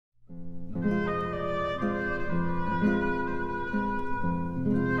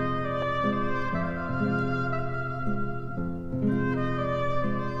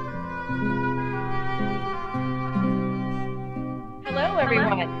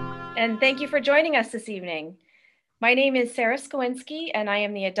everyone, and thank you for joining us this evening. My name is Sarah Skowinski, and I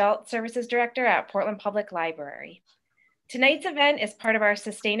am the Adult Services Director at Portland Public Library. Tonight's event is part of our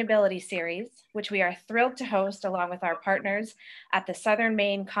sustainability series, which we are thrilled to host along with our partners at the Southern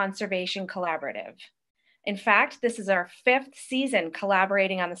Maine Conservation Collaborative. In fact, this is our 5th season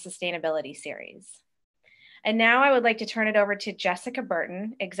collaborating on the sustainability series. And now I would like to turn it over to Jessica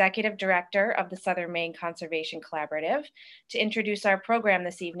Burton, Executive Director of the Southern Maine Conservation Collaborative, to introduce our program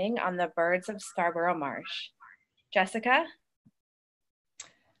this evening on the birds of Scarborough Marsh. Jessica?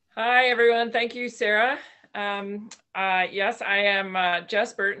 Hi, everyone. Thank you, Sarah. Yes, I am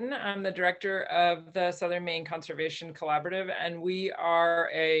Jess Burton. I'm the Director of the Southern Maine Conservation Collaborative, and we are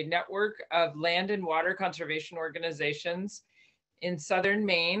a network of land and water conservation organizations in Southern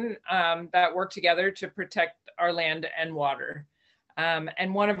Maine that work together to protect our land and water.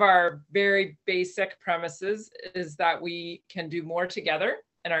 And one of our very basic premises is that we can do more together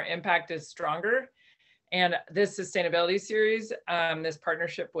and our impact is stronger. And this sustainability series, this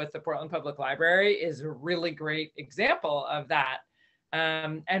partnership with the Portland Public Library is a really great example of that.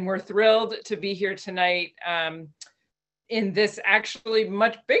 And we're thrilled to be here tonight in this actually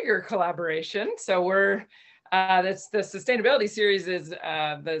much bigger collaboration. So that's the sustainability series is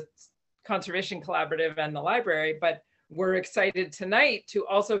the Conservation Collaborative and the library, but we're excited tonight to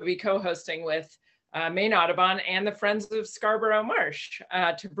also be co-hosting with Maine Audubon and the Friends of Scarborough Marsh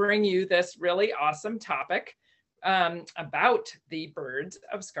to bring you this really awesome topic about the birds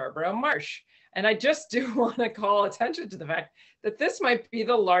of Scarborough Marsh. And I just do want to call attention to the fact that this might be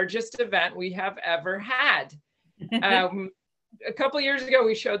the largest event we have ever had. A couple of years ago,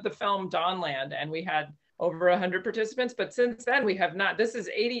 we showed the film Dawnland and we had over 100 participants, but since then we have not. This is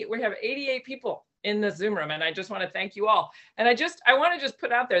 80, we have 88 people in the Zoom room, and I just want to thank you all. And I want to just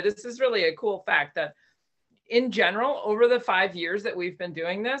put out there, this is really a cool fact that in general, over the 5 years that we've been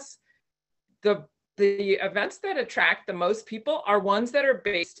doing this, the events that attract the most people are ones that are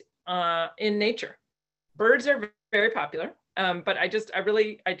based in nature. Birds are very popular, but I just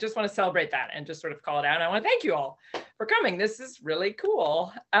want to celebrate that and just sort of call it out. And I want to thank you all for coming. This is really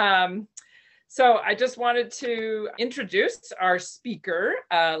cool. So I just wanted to introduce our speaker,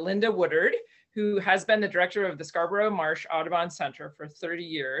 Linda Woodard, who has been the director of the Scarborough Marsh Audubon Center for 30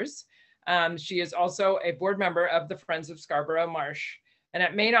 years. She is also a board member of the Friends of Scarborough Marsh. And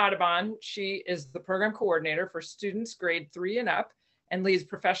at Maine Audubon, she is the program coordinator for students grade 3 and up and leads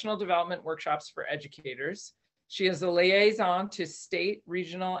professional development workshops for educators. She is a liaison to state,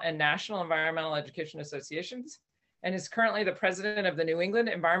 regional, and national environmental education associations and is currently the president of the New England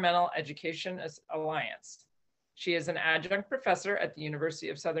Environmental Education Alliance. She is an adjunct professor at the University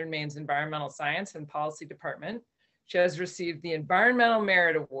of Southern Maine's Environmental Science and Policy Department. She has received the Environmental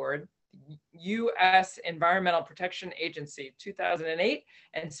Merit Award, U.S. Environmental Protection Agency 2008,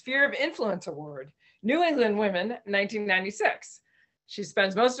 and Sphere of Influence Award, New England Women 1996. She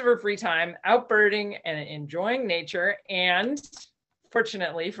spends most of her free time out birding and enjoying nature, and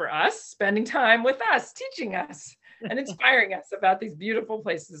fortunately for us, spending time with us, teaching us and inspiring us about these beautiful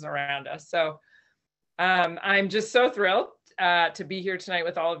places around us. So I'm just so thrilled to be here tonight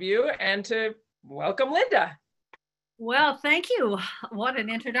with all of you and to welcome Linda. Well, thank you. What an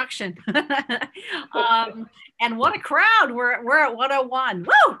introduction. And what a crowd. We're at 101.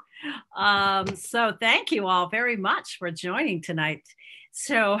 Woo! So thank you all very much for joining tonight.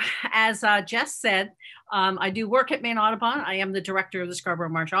 So as Jess said, I do work at Maine Audubon. I am the director of the Scarborough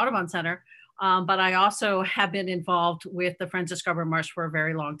Marsh Audubon Center, but I also have been involved with the Friends of Scarborough Marsh for a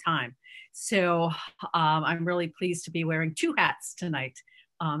very long time. So I'm really pleased to be wearing 2 hats tonight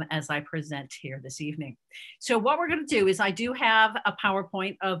as I present here this evening. So what we're going to do is I do have a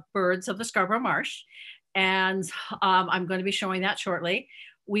PowerPoint of birds of the Scarborough Marsh, and I'm going to be showing that shortly.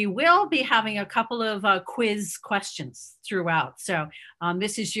 We will be having a couple of quiz questions throughout. So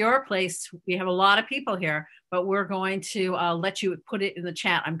this is your place. We have a lot of people here, but we're going to let you put it in the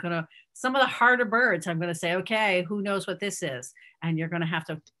chat. Some of the harder birds, I'm going to say, okay, who knows what this is? And you're going to have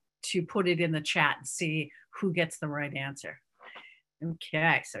to put it in the chat and see who gets the right answer.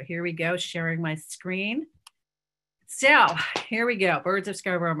 Okay, so here we go, sharing my screen. So here we go, birds of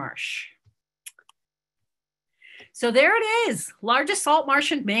Scarborough Marsh. So there it is, largest salt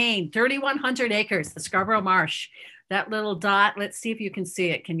marsh in Maine, 3,100 acres, the Scarborough Marsh. That little dot, let's see if you can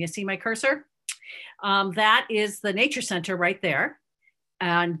see it. Can you see my cursor? That is the nature center right there.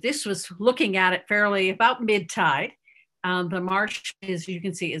 And this was looking at it fairly about mid-tide. The marsh, as you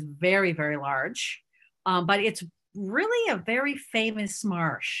can see, is very, very large, but it's really a very famous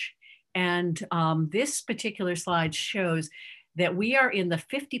marsh. And this particular slide shows that we are in the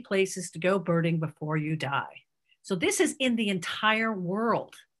 50 places to go birding before you die. So this is in the entire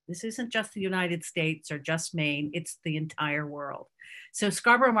world. This isn't just the United States or just Maine, it's the entire world. So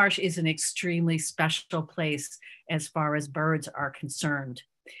Scarborough Marsh is an extremely special place as far as birds are concerned.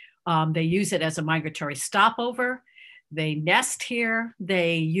 They use it as a migratory stopover. They nest here.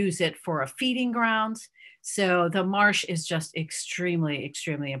 They use it for a feeding ground. So the marsh is just extremely,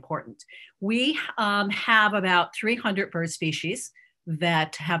 extremely important. We have about 300 bird species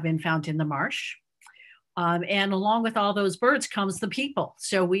that have been found in the marsh. And along with all those birds comes the people.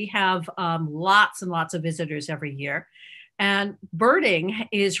 So we have lots and lots of visitors every year. And birding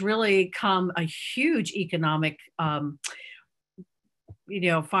is really come a huge economic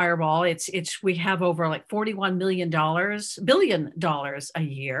fireball. We have over like $41 billion a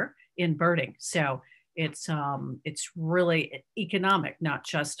year in birding. So it's really economic, not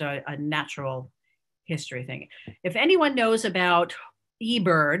just a natural history thing. If anyone knows about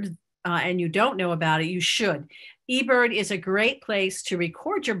eBird and you don't know about it, you should. eBird is a great place to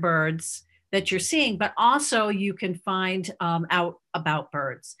record your birds that you're seeing, but also you can find out about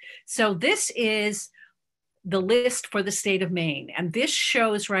birds. So this is the list for the state of Maine. And this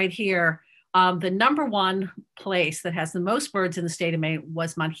shows right here, the number one place that has the most birds in the state of Maine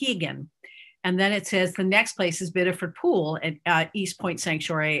was Monhegan. And then it says the next place is Biddeford Pool at East Point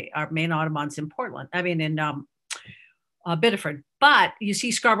Sanctuary, our Maine Audubon's in Biddeford. But you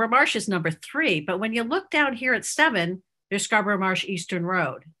see Scarborough Marsh is number 3. But when you look down here at 7, there's Scarborough Marsh Eastern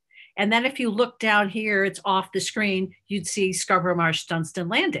Road. And then if you look down here, it's off the screen, you'd see Scarborough Marsh Dunstan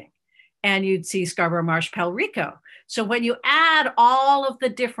Landing. And you'd see Scarborough Marsh Pelrico. So when you add all of the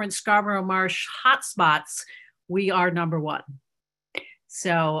different Scarborough Marsh hotspots, we are number 1.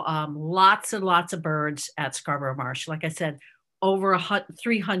 So lots and lots of birds at Scarborough Marsh. Like I said, over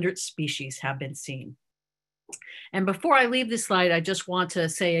 300 species have been seen. And before I leave this slide, I just want to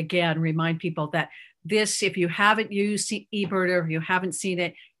say again, remind people that this, if you haven't used eBird or if you haven't seen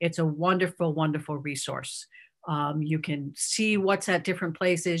it, it's a wonderful, wonderful resource. You can see what's at different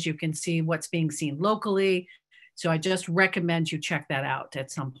places. You can see what's being seen locally. So I just recommend you check that out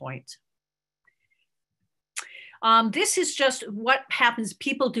at some point. This is just what happens.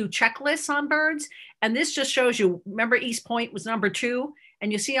 People do checklists on birds. And this just shows you, remember East Point was number 2?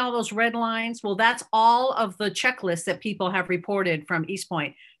 And you see all those red lines? Well, that's all of the checklists that people have reported from East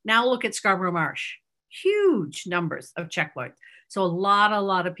Point. Now look at Scarborough Marsh. Huge numbers of checklists. So a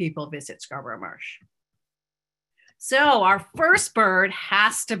lot of people visit Scarborough Marsh. So our first bird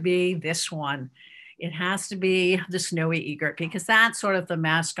has to be this one. It has to be the snowy egret because that's sort of the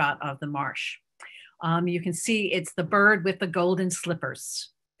mascot of the marsh. You can see it's the bird with the golden slippers.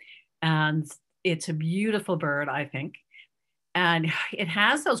 And it's a beautiful bird, I think. And it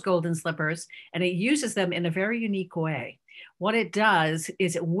has those golden slippers and it uses them in a very unique way. What it does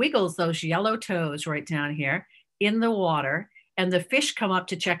is it wiggles those yellow toes right down here in the water and the fish come up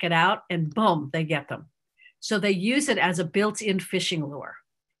to check it out and boom, they get them. So they use it as a built-in fishing lure.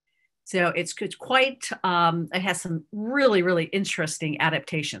 So it's quite, it has some really, really interesting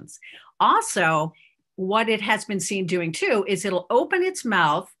adaptations. Also, what it has been seen doing too is it'll open its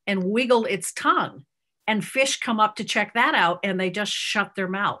mouth and wiggle its tongue and fish come up to check that out and they just shut their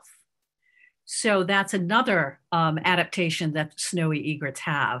mouth. So that's another adaptation that snowy egrets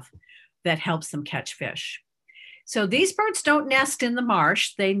have that helps them catch fish. So these birds don't nest in the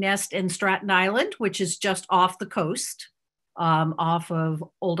marsh. They nest in Stratton Island, which is just off the coast, off of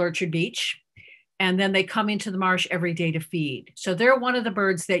Old Orchard Beach. And then they come into the marsh every day to feed. So they're one of the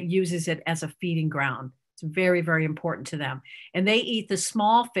birds that uses it as a feeding ground. It's very, very important to them. And they eat the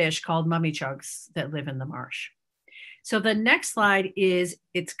small fish called mummychugs that live in the marsh. So the next slide is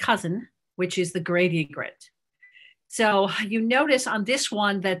its cousin, which is the great egret. So you notice on this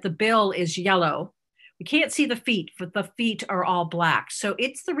one that the bill is yellow. We can't see the feet, but the feet are all black. So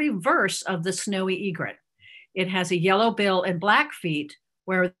it's the reverse of the snowy egret. It has a yellow bill and black feet,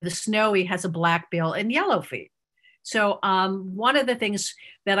 where the snowy has a black bill and yellow feet. So one of the things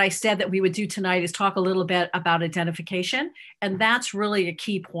that I said that we would do tonight is talk a little bit about identification. And that's really a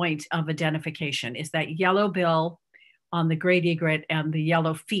key point of identification is that yellow bill on the great egret and the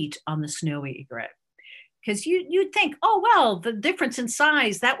yellow feet on the snowy egret. Because you'd think, oh, well, the difference in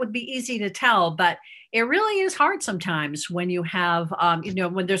size, that would be easy to tell, but it really is hard sometimes when you have,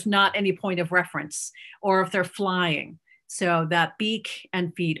 when there's not any point of reference or if they're flying. So that beak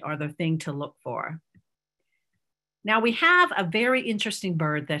and feet are the thing to look for. Now we have a very interesting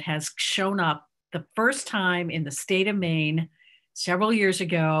bird that has shown up the first time in the state of Maine several years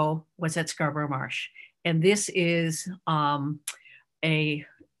ago was at Scarborough Marsh. And this is an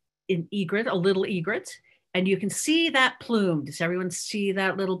egret, a little egret. And you can see that plume. Does everyone see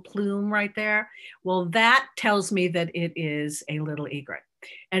that little plume right there? Well, that tells me that it is a little egret.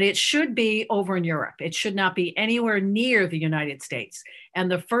 And it should be over in Europe. It should not be anywhere near the United States. And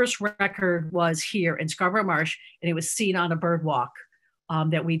the first record was here in Scarborough Marsh, and it was seen on a bird walk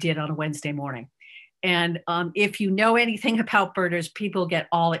that we did on a Wednesday morning. And if you know anything about birders, people get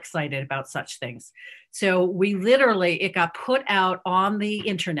all excited about such things. So we literally, it got put out on the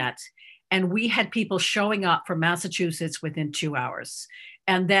internet, and we had people showing up from Massachusetts within 2 hours,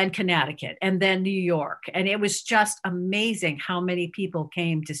 and then Connecticut, and then New York. And it was just amazing how many people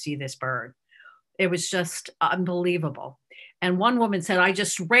came to see this bird. It was just unbelievable. And one woman said, I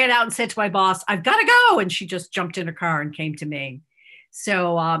just ran out and said to my boss, I've got to go. And she just jumped in her car and came to Maine.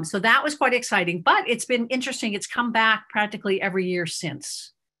 So, so that was quite exciting, but it's been interesting. It's come back practically every year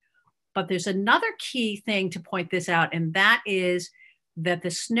since. But there's another key thing to point this out, and that is that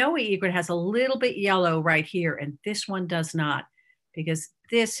the snowy egret has a little bit yellow right here, and this one does not, because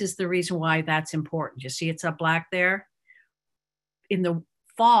this is the reason why that's important. You see it's a black there? In the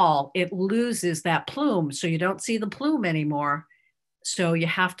fall, it loses that plume, so you don't see the plume anymore. So you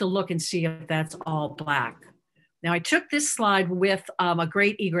have to look and see if that's all black. Now I took this slide with a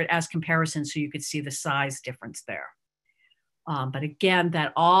great egret as comparison so you could see the size difference there. But again,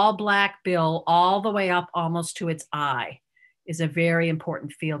 that all black bill all the way up almost to its eye is a very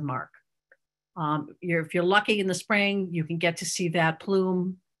important field mark. If you're lucky in the spring, you can get to see that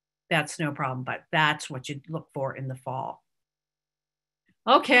plume. That's no problem, but that's what you look for in the fall.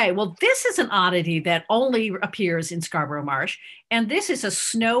 Okay, well, this is an oddity that only appears in Scarborough Marsh, and this is a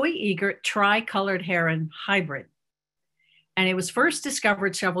snowy egret tricolored heron hybrid. And it was first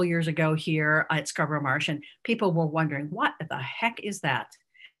discovered several years ago here at Scarborough Marsh, and people were wondering, what the heck is that?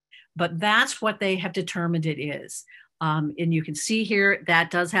 But that's what they have determined it is. And you can see here, that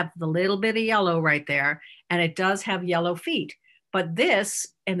does have the little bit of yellow right there, and it does have yellow feet. But this,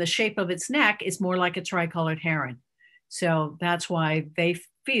 and the shape of its neck, is more like a tricolored heron. So that's why they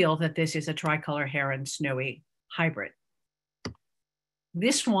feel that this is a tricolor heron snowy hybrid.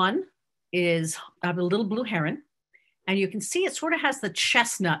 This one is a little blue heron. And you can see it sort of has the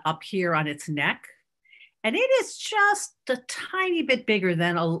chestnut up here on its neck. And it is just a tiny bit bigger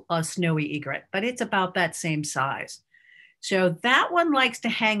than a snowy egret, but it's about that same size. So that one likes to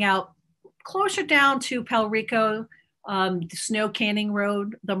hang out closer down to Pelrico, the Snow Canning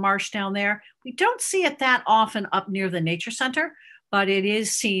Road, the marsh down there. We don't see it that often up near the nature center, but it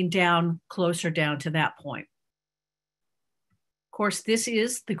is seen down closer down to that point. Of course, this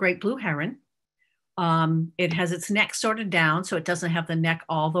is the great blue heron. It has its neck sort of down, so it doesn't have the neck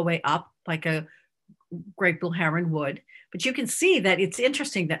all the way up like a great blue heron would. But you can see that it's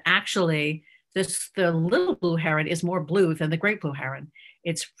interesting that actually the little blue heron is more blue than the great blue heron.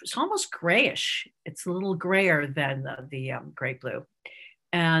 It's almost grayish. It's a little grayer than the great blue.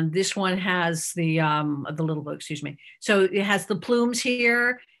 And this one has the little blue, excuse me. So it has the plumes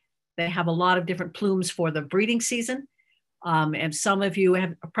here. They have a lot of different plumes for the breeding season. And some of you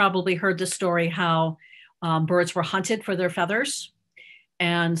have probably heard the story how birds were hunted for their feathers.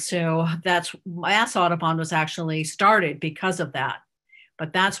 And so that's, mass Audubon was actually started because of that.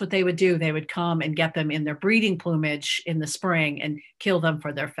 But that's what they would do. They would come and get them in their breeding plumage in the spring and kill them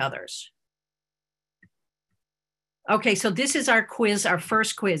for their feathers. Okay, so this is our quiz, our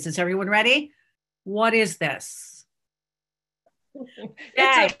first quiz. Is everyone ready? What is this?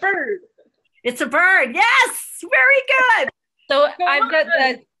 It's a bird. It's a bird. Yes, very good. So I've got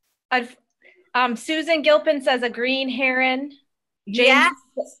the, Susan Gilpin says a green heron. James,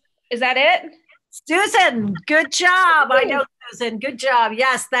 yes. Is that it? Susan, good job. I know, Susan, good job.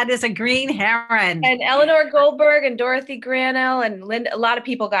 Yes, that is a green heron. And Eleanor Goldberg and Dorothy Granell and Linda, a lot of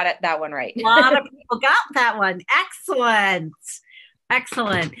people got that one right. A lot of people got that one. Excellent.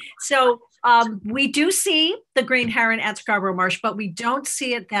 Excellent. So we do see the green heron at Scarborough Marsh, but we don't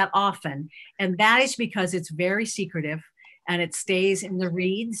see it that often. And that is because it's very secretive and it stays in the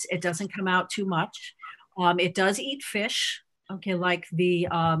reeds. It doesn't come out too much. It does eat fish. Okay, like the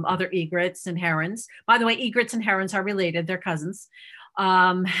other egrets and herons. By the way, egrets and herons are related, they're cousins.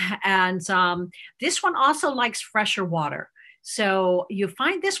 This one also likes fresher water. So you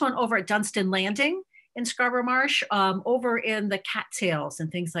find this one over at Dunstan Landing in Scarborough Marsh, over in the cattails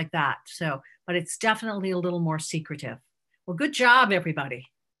and things like that. So, but it's definitely a little more secretive. Well, good job, everybody.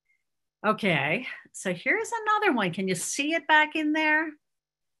 Okay, so here's another one. Can you see it back in there?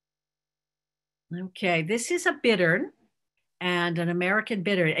 Okay, this is a bittern. And an American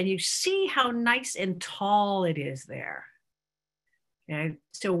bittern. And you see how nice and tall it is there. Okay,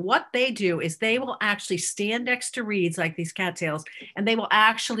 so what they do is they will actually stand next to reeds like these cattails, and they will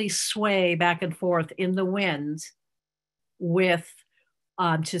actually sway back and forth in the wind with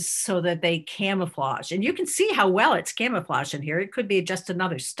just so that they camouflage. And you can see how well it's camouflaged in here. It could be just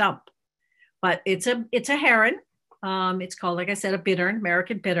another stump, but it's a heron. It's called, like I said, a bittern,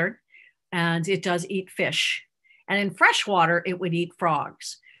 American bittern, and it does eat fish. And in freshwater, it would eat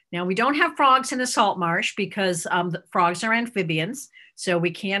frogs. Now, we don't have frogs in the salt marsh because the frogs are amphibians, so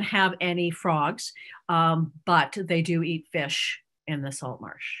we can't have any frogs, but they do eat fish in the salt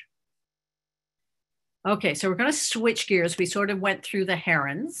marsh. Okay, so we're going to switch gears. We sort of went through the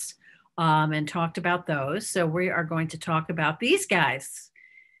herons and talked about those. So we are going to talk about these guys.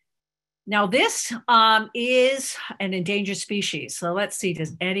 Now, this is an endangered species. So let's see,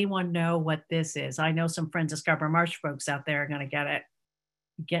 does anyone know what this is? I know some Friends of Scarborough Marsh folks out there are going to get it.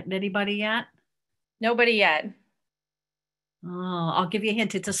 Getting anybody yet? Nobody yet. Oh, I'll give you a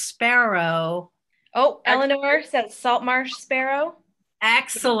hint. It's a sparrow. Oh, Eleanor says saltmarsh sparrow.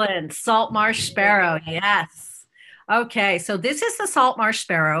 Excellent. Saltmarsh sparrow. Yes. Okay. So this is the saltmarsh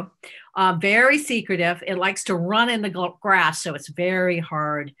sparrow. Very secretive. It likes to run in the grass, so it's very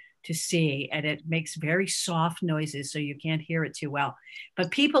hard to see, and it makes very soft noises, so you can't hear it too well. But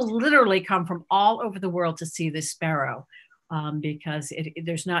people literally come from all over the world to see this sparrow because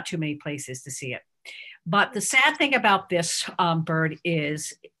there's not too many places to see it. But the sad thing about this bird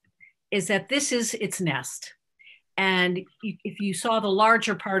is that this is its nest. And if you saw the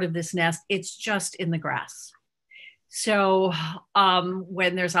larger part of this nest, it's just in the grass. So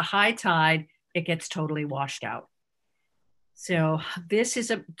when there's a high tide, it gets totally washed out. So this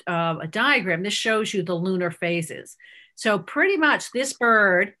is a diagram. This shows you the lunar phases. So pretty much this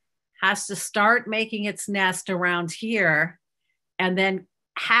bird has to start making its nest around here and then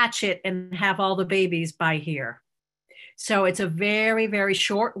hatch it and have all the babies by here. So it's a very, very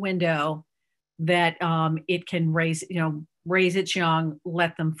short window that it can raise its young,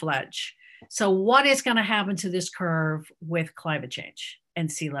 let them fledge. So what is going to happen to this curve with climate change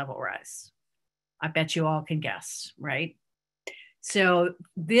and sea level rise? I bet you all can guess, right? So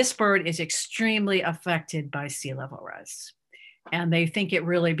this bird is extremely affected by sea level rise. And they think it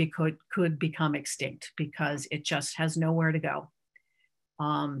really could become extinct because it just has nowhere to go.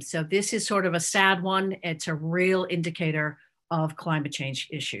 So this is sort of a sad one. It's a real indicator of climate change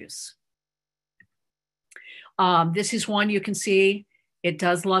issues. This is one you can see. It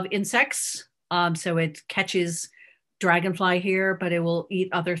does love insects. So it catches dragonfly here, but it will eat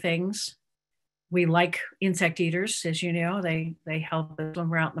other things. We like insect eaters, as you know, they help us when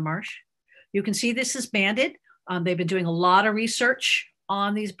we're out in the marsh. You can see this is banded. They've been doing a lot of research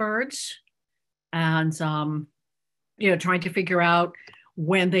on these birds and, trying to figure out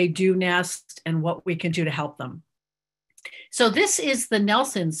when they do nest and what we can do to help them. So this is the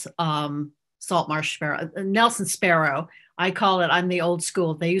Nelson's salt marsh sparrow, Nelson sparrow. I call it, I'm the old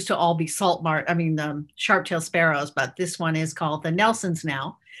school. They used to all be sharp-tailed sparrows, but this one is called the Nelsons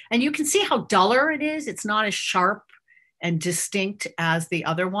now. And you can see how duller it is. It's not as sharp and distinct as the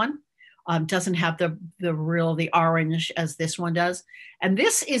other one. Doesn't have the orange as this one does. And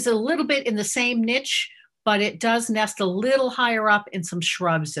this is a little bit in the same niche, but it does nest a little higher up in some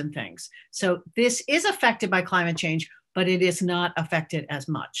shrubs and things. So this is affected by climate change, but it is not affected as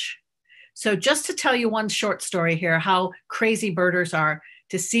much. So just to tell you one short story here, how crazy birders are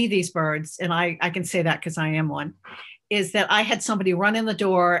to see these birds, and I can say that because I am one, is that I had somebody run in the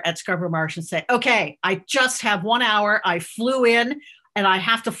door at Scarborough Marsh and say, okay, I just have 1 hour. I flew in and I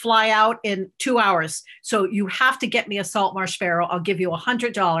have to fly out in 2 hours. So you have to get me a salt marsh sparrow. I'll give you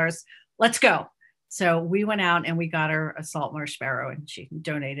 $100. Let's go. So we went out and we got her a salt marsh sparrow and she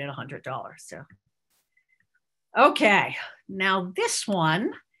donated $100. So, okay, now this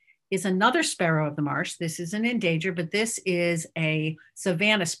one is another sparrow of the marsh. This is an endangered, but this is a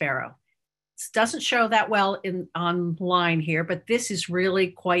savanna sparrow. It doesn't show that well online here, but this is really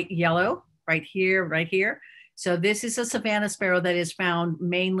quite yellow right here, right here. So this is a savanna sparrow that is found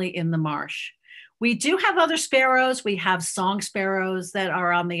mainly in the marsh. We do have other sparrows. We have song sparrows that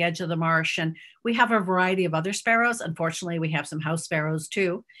are on the edge of the marsh, and we have a variety of other sparrows. Unfortunately, we have some house sparrows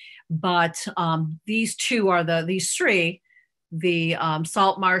too, but these three, the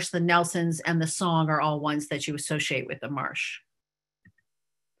salt marsh, the Nelsons, and the song are all ones that you associate with the marsh.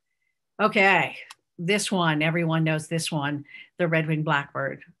 Okay, this one, everyone knows this one, the red-winged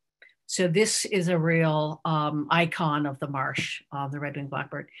blackbird. So this is a real icon of the marsh, the red-winged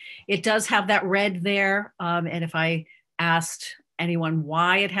blackbird. It does have that red there. And if I asked anyone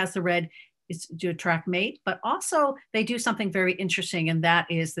why it has the red, it's to attract mate, but also they do something very interesting, and that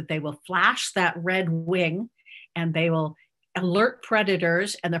is that they will flash that red wing and they will alert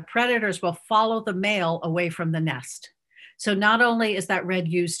predators, and the predators will follow the male away from the nest. So not only is that red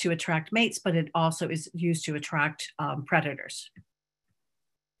used to attract mates, but it also is used to attract predators.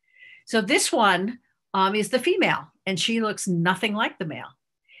 So this one is the female, and she looks nothing like the male.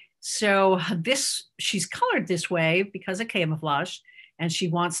 So she's colored this way because of camouflage, and she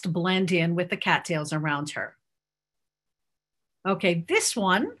wants to blend in with the cattails around her. Okay, this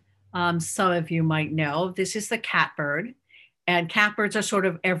one, some of you might know, this is the catbird, and catbirds are sort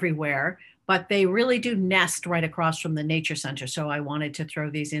of everywhere, but they really do nest right across from the nature center. So I wanted to throw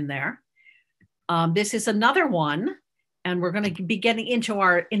these in there. This is another one, and we're going to be getting into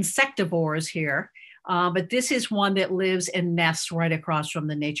our insectivores here. But this is one that lives and nests right across from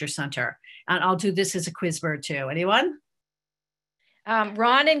the nature center. And I'll do this as a quiz bird too. Anyone?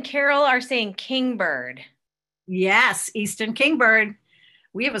 Ron and Carol are saying kingbird. Yes, eastern kingbird.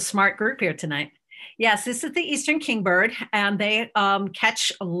 We have a smart group here tonight. Yes, this is the eastern kingbird, and they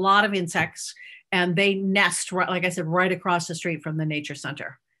catch a lot of insects, and they nest, like I said, right across the street from the nature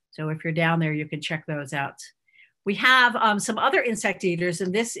center. So if you're down there, you can check those out. We have some other insect eaters,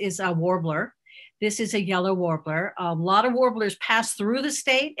 and this is a warbler. This is a yellow warbler. A lot of warblers pass through the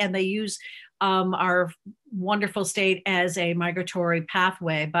state, and they use our wonderful state as a migratory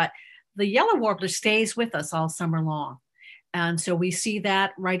pathway, but the yellow warbler stays with us all summer long. And so we see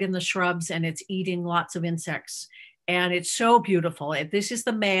that right in the shrubs, and it's eating lots of insects. And it's so beautiful. This is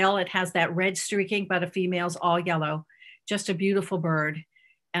the male. It has that red streaking, but a female's all yellow. Just a beautiful bird.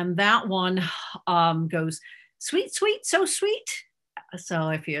 And that one goes, sweet, sweet, so sweet. So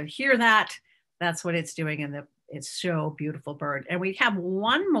if you hear that, that's what it's doing. And it's so beautiful bird. And we have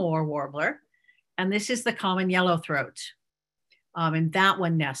one more warbler, and this is the common yellowthroat. And that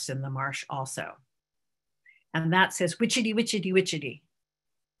one nests in the marsh also. And that says witchety, witchety, witchety.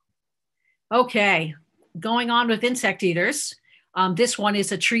 Okay, going on with insect eaters. This one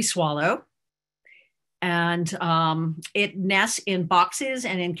is a tree swallow. And it nests in boxes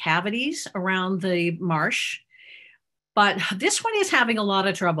and in cavities around the marsh. But this one is having a lot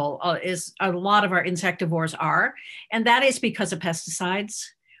of trouble, is a lot of our insectivores are, and that is because of pesticides.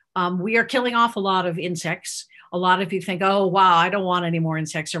 We are killing off a lot of insects. A lot of you think, oh, wow, I don't want any more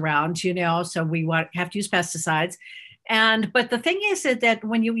insects around, so we have to use pesticides. But the thing is that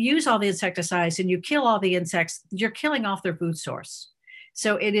when you use all the insecticides and you kill all the insects, you're killing off their food source.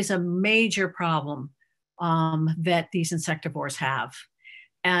 So it is a major problem that these insectivores have.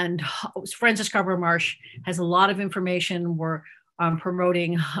 And Friends of Scarborough Marsh has a lot of information. We're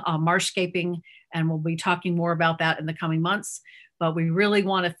promoting marshscaping, and we'll be talking more about that in the coming months. But we really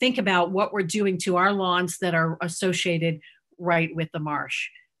want to think about what we're doing to our lawns that are associated right with the marsh,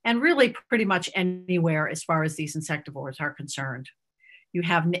 and really pretty much anywhere as far as these insectivores are concerned.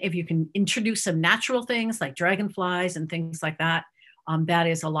 If you can introduce some natural things like dragonflies and things like that, that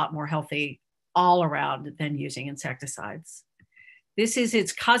is a lot more healthy all around than using insecticides. This is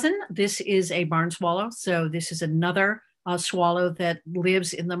its cousin. This is a barn swallow. So this is another swallow that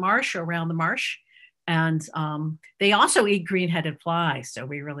lives in the marsh, around the marsh. And they also eat green-headed flies. So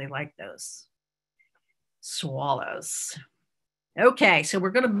we really like those swallows. Okay, so we're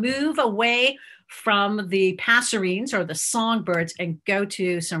going to move away from the passerines or the songbirds and go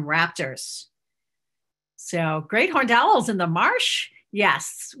to some raptors. So great horned owls in the marsh.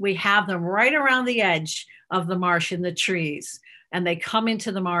 Yes, we have them right around the edge of the marsh in the trees. And they come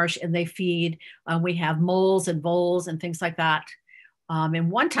into the marsh and they feed. We have moles and voles and things like that. And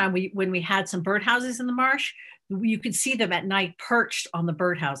one time when we had some birdhouses in the marsh, you could see them at night perched on the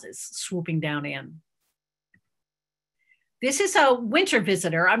birdhouses, swooping down in. This is a winter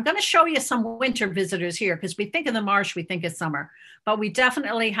visitor. I'm going to show you some winter visitors here because we think of the marsh, we think of summer, but we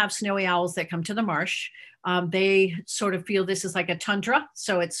definitely have snowy owls that come to the marsh. They sort of feel this is like a tundra,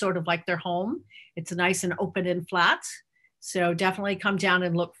 so it's sort of like their home. It's nice and open and flat. So definitely come down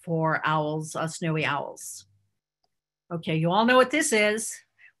and look for owls, snowy owls. Okay, you all know what this is.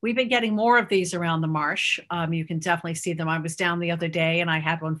 We've been getting more of these around the marsh. You can definitely see them. I was down the other day and I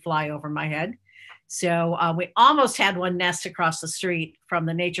had one fly over my head. So we almost had one nest across the street from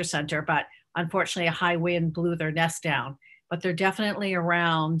the nature center, but unfortunately a high wind blew their nest down. But they're definitely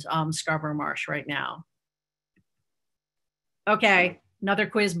around Scarborough Marsh right now. Okay, another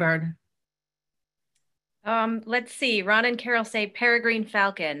quiz bird. Let's see. Ron and Carol say peregrine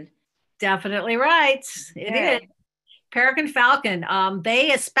falcon. Definitely right. It is. Peregrine falcon,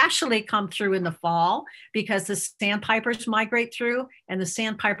 they especially come through in the fall because the sandpipers migrate through, and the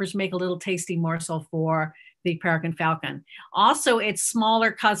sandpipers make a little tasty morsel for the peregrine falcon. Also, its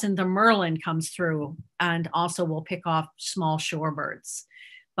smaller cousin, the merlin, comes through and also will pick off small shorebirds.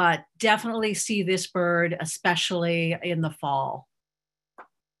 but definitely see this bird, especially in the fall.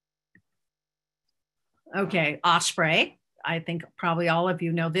 Okay, osprey. I think probably all of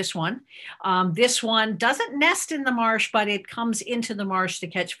you know this one. This one doesn't nest in the marsh, but it comes into the marsh to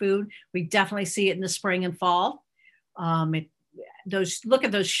catch food. We definitely see it in the spring and fall. Look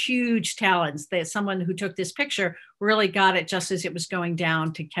at those huge talons. Someone who took this picture really got it just as it was going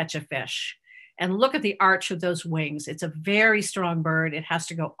down to catch a fish. And look at the arch of those wings. It's a very strong bird. It has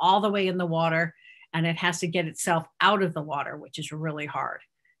to go all the way in the water, and it has to get itself out of the water, which is really hard.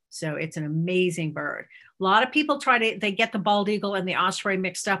 So it's an amazing bird. A lot of people they get the bald eagle and the osprey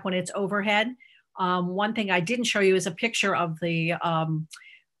mixed up when it's overhead. One thing I didn't show you is a picture of the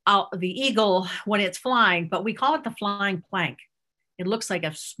eagle when it's flying, but we call it the flying plank. It looks like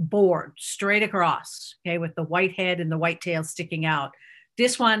a board straight across, okay, with the white head and the white tail sticking out.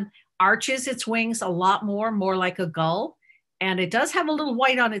 This one arches its wings a lot more like a gull. And it does have a little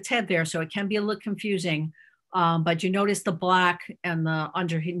white on its head there, so it can be a little confusing. But you notice the black and the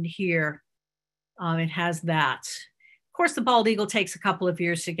under here, it has that. Of course, the bald eagle takes a couple of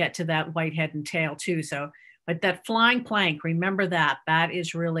years to get to that white head and tail too. But that flying plank, remember that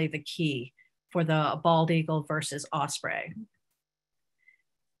is really the key for the bald eagle versus osprey.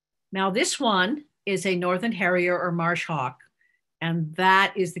 Now this one is a northern harrier or marsh hawk. And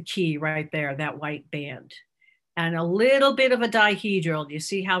that is the key right there, that white band. And a little bit of a dihedral. You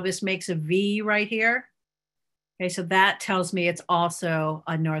see how this makes a V right here? Okay, so that tells me it's also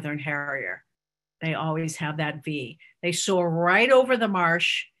a northern harrier. They always have that V. They soar right over the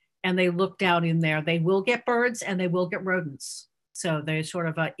marsh and they look down in there. They will get birds and they will get rodents. So they're sort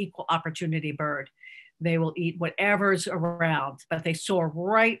of an equal opportunity bird. They will eat whatever's around, but they soar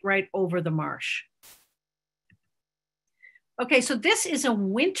right over the marsh. Okay, so this is a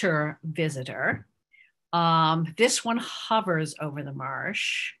winter visitor. This one hovers over the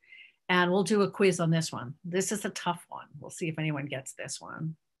marsh, and we'll do a quiz on this one. This is a tough one. We'll see if anyone gets this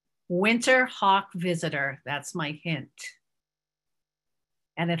one. Winter hawk visitor, that's my hint.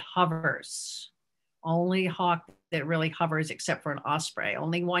 And it hovers. Only hawk that really hovers except for an osprey.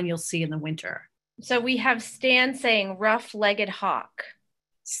 Only one you'll see in the winter. So we have Stan saying rough-legged hawk.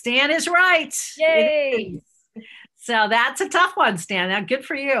 Stan is right. Yay! So that's a tough one, Stan. Now, good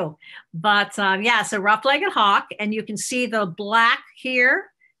for you. But yeah, so rough-legged hawk, and you can see the black here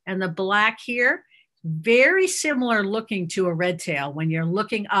and the black here. Very similar looking to a red tail when you're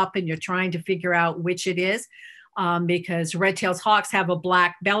looking up and you're trying to figure out which it is, because red-tailed hawks have a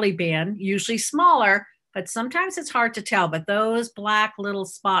black belly band, usually smaller, but sometimes it's hard to tell. But those black little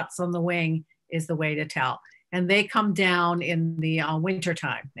spots on the wing is the way to tell. And they come down in the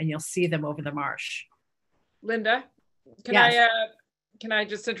wintertime, and you'll see them over the marsh. Linda, can I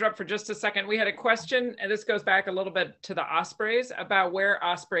just interrupt for just a second? We had a question, and this goes back a little bit to the ospreys, about where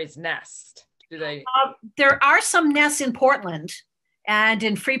ospreys nest. Do they? There are some nests in Portland and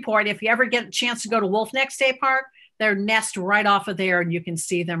in Freeport. If you ever get a chance to go to Wolf Neck State Park, they're nest right off of there, and you can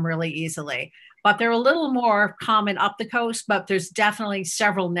see them really easily. But they're a little more common up the coast, but there's definitely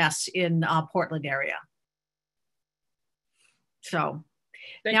several nests in Portland area. So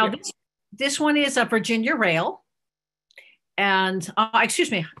Thank now you. This one is a Virginia rail. And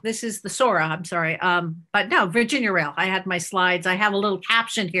excuse me, this is the Sora, I'm sorry. But no, Virginia rail. I had my slides. I have a little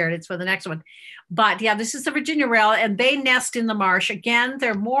caption here. It's for the next one. But yeah, this is the Virginia rail, and they nest in the marsh. Again,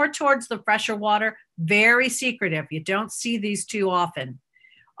 they're more towards the fresher water, very secretive. You don't see these too often,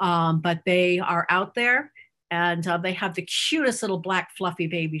 but they are out there, and they have the cutest little black fluffy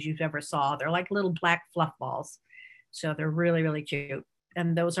babies you've ever saw. They're like little black fluff balls. So they're really, really cute.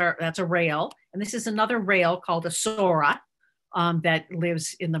 And that's a rail. And this is another rail called a Sora that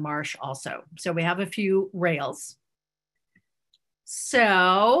lives in the marsh also. So we have a few rails.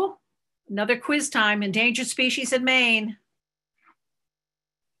 So another quiz time, endangered species in Maine.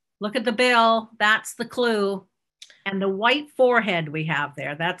 Look at the bill, that's the clue. And the white forehead we have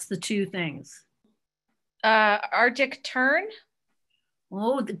there, that's the two things. Arctic tern?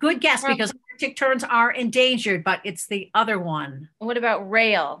 Oh, good guess, because Arctic terns are endangered, but it's the other one. What about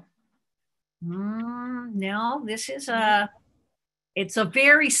rail? No, this is it's a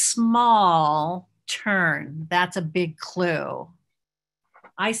very small tern. That's a big clue.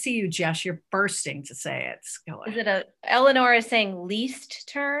 I see you, Jess. You're bursting to say it. Go ahead. Is it Eleanor is saying least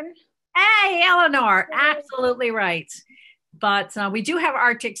tern? Hey, Eleanor, absolutely right. But we do have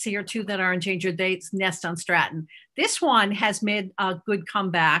Arctics here too that are endangered. They nest on Stratton. This one has made a good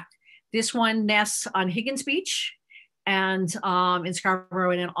comeback. This one nests on Higgins Beach and in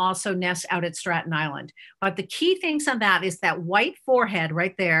Scarborough, and it also nests out at Stratton Island. But the key things on that is that white forehead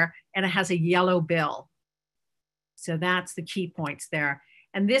right there, and it has a yellow bill. So that's the key points there.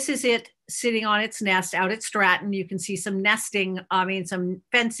 And this is it sitting on its nest out at Stratton. You can see some nesting, some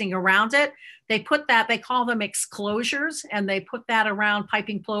fencing around it. They put that, they call them exclosures, and they put that around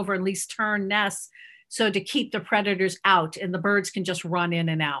piping plover and least tern nests so to keep the predators out, and the birds can just run in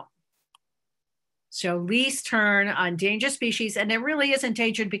and out. So least tern, endangered species, and it really is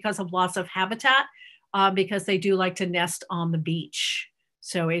endangered because of loss of habitat, because they do like to nest on the beach.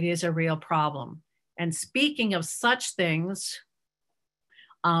 So it is a real problem. And speaking of such things,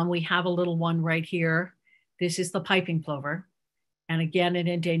 we have a little one right here. This is the piping plover. And again, an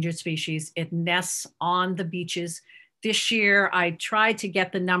endangered species. It nests on the beaches. This year, I tried to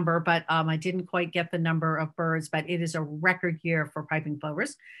get the number, but I didn't quite get the number of birds, but it is a record year for piping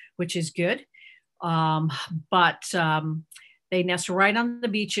plovers, which is good. They nest right on the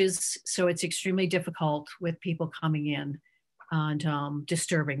beaches, so it's extremely difficult with people coming in and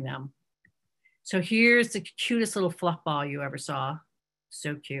disturbing them. So here's the cutest little fluff ball you ever saw.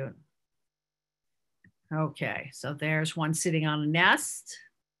 So cute. Okay, so there's one sitting on a nest.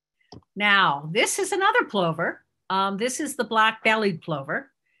 Now, this is another plover. This is the black-bellied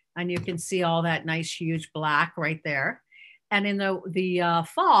plover, and you can see all that nice, huge black right there. And in the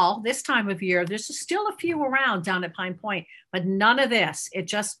fall, this time of year, there's still a few around down at Pine Point, but none of this. It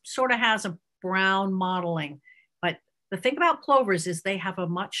just sort of has a brown mottling. But the thing about plovers is they have a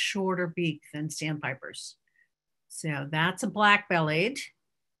much shorter beak than sandpipers. So that's a black-bellied,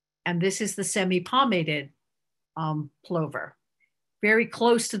 and this is the semi-palmated plover. Very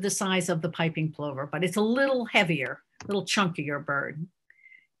close to the size of the piping plover, but it's a little heavier, a little chunkier bird.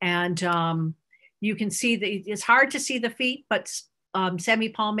 And you can see that it's hard to see the feet, but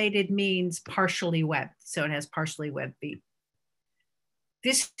semi-palmated means partially webbed. So it has partially webbed feet.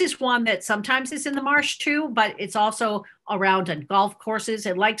 This is one that sometimes is in the marsh too, but it's also around on golf courses.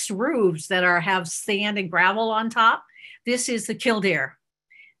 It likes roofs that have sand and gravel on top. This is the killdeer.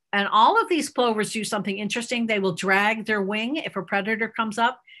 And all of these plovers do something interesting. They will drag their wing. If a predator comes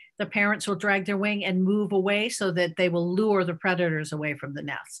up, the parents will drag their wing and move away so that they will lure the predators away from the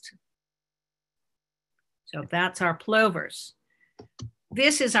nest. So that's our plovers.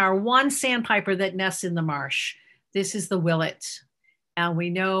 This is our one sandpiper that nests in the marsh. This is the willet. And we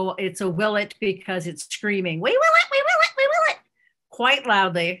know it's a willet because it's screaming, "We will it, we will it, we will it," quite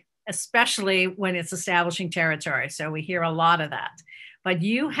loudly, especially when it's establishing territory. So we hear a lot of that. But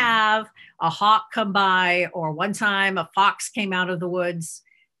you have a hawk come by, or one time a fox came out of the woods,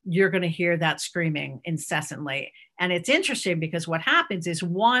 you're going to hear that screaming incessantly. And it's interesting because what happens is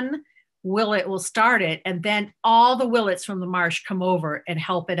one willet will start it, and then all the willets from the marsh come over and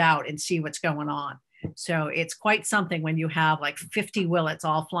help it out and see what's going on. So it's quite something when you have like 50 willets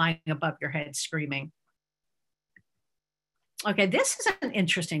all flying above your head screaming. Okay, this is an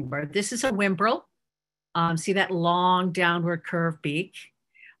interesting bird. This is a whimbrel. See that long downward curved beak.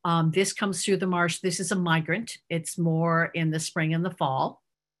 This comes through the marsh. This is a migrant. It's more in the spring and the fall.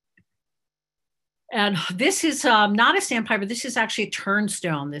 And this is not a sandpiper. This is actually a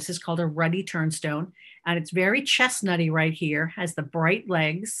turnstone. This is called a ruddy turnstone. And it's very chestnutty right here, has the bright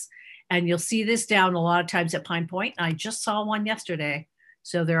legs. And you'll see this down a lot of times at Pine Point. I just saw one yesterday.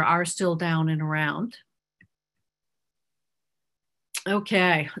 So there are still down and around.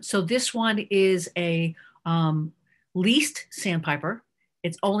 Okay, so this one is a least sandpiper.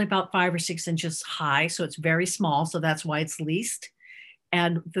 It's only about 5 or 6 inches high, so it's very small. So that's why it's least.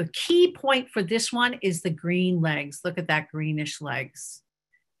 And the key point for this one is the green legs. Look at that greenish legs.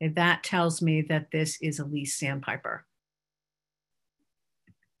 And that tells me that this is a least sandpiper.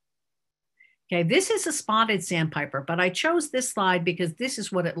 Okay, this is a spotted sandpiper, but I chose this slide because this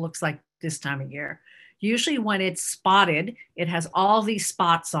is what it looks like this time of year. Usually when it's spotted, it has all these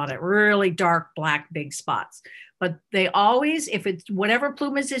spots on it, really dark, black, big spots. But they always, if it's whatever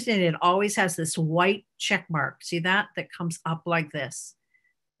plumage is in it, always has this white check mark. See that? That comes up like this.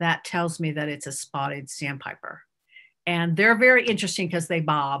 That tells me that it's a spotted sandpiper. And they're very interesting because they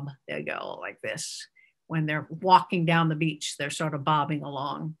bob. They go like this. When they're walking down the beach, they're sort of bobbing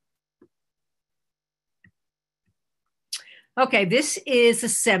along. Okay, this is a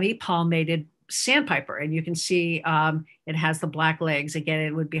semi-palmated sandpiper, and you can see it has the black legs. Again,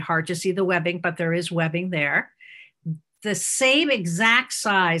 it would be hard to see the webbing, but there is webbing there. The same exact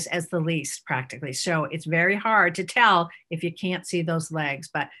size as the least practically. So it's very hard to tell if you can't see those legs,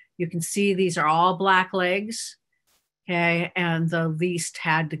 but you can see these are all black legs, okay? And the least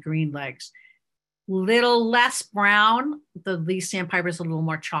had the green legs. Little less brown, the least sandpiper is a little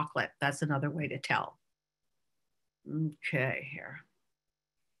more chocolate. That's another way to tell. Okay, here.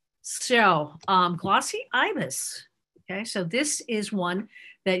 So glossy ibis. Okay, so this is one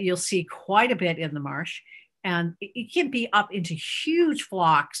that you'll see quite a bit in the marsh. And it can be up into huge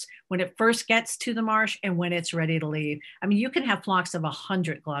flocks when it first gets to the marsh and when it's ready to leave. I mean, you can have flocks of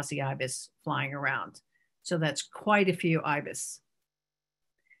 100 glossy ibis flying around. So that's quite a few ibis.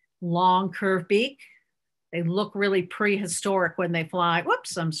 Long curved beak. They look really prehistoric when they fly.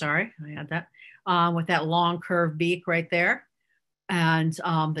 Whoops, I'm sorry, I had that. With that long curved beak right there. And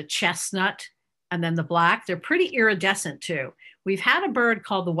the chestnut and then the black, they're pretty iridescent too. We've had a bird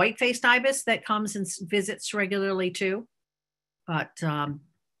called the white-faced ibis that comes and visits regularly too. But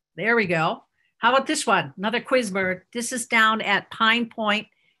there we go. How about this one? Another quiz bird. This is down at Pine Point.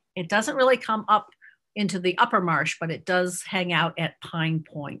 It doesn't really come up into the upper marsh, but it does hang out at Pine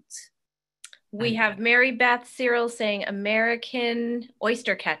Point. We have Mary Beth Cyril saying American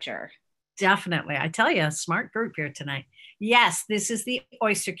oyster catcher. Definitely. I tell you, a smart group here tonight. Yes, this is the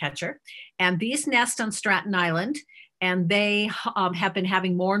oyster catcher. And these nest on Stratton Island. And they have been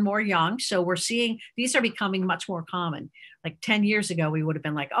having more and more young. So we're seeing these are becoming much more common. Like 10 years ago, we would have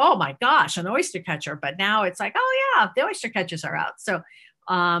been like, oh my gosh, an oyster catcher. But now it's like, oh yeah, the oyster catchers are out. So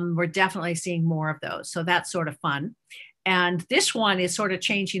we're definitely seeing more of those. So that's sort of fun. And this one is sort of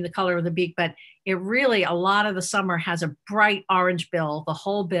changing the color of the beak, but it really, a lot of the summer has a bright orange bill, the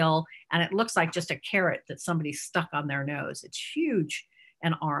whole bill, and it looks like just a carrot that somebody stuck on their nose. It's huge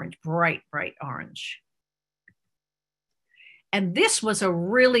and orange, bright, bright orange. And this was a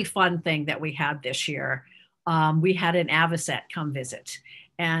really fun thing that we had this year. We had an avocet come visit,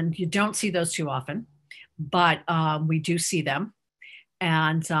 and you don't see those too often, but we do see them.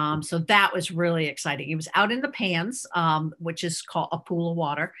 And so that was really exciting. It was out in the Pans, which is called a pool of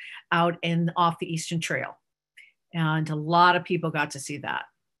water, out in off the Eastern Trail. And a lot of people got to see that.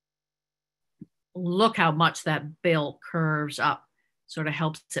 Look how much that bill curves up, sort of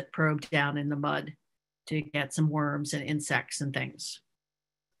helps it probe down in the mud to get some worms and insects and things.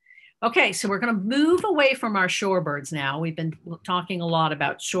 Okay, so we're going to move away from our shorebirds now. We've been talking a lot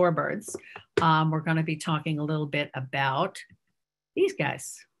about shorebirds. We're going to be talking a little bit about these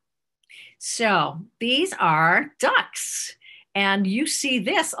guys. So these are ducks. And you see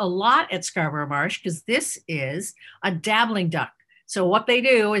this a lot at Scarborough Marsh because this is a dabbling duck. So what they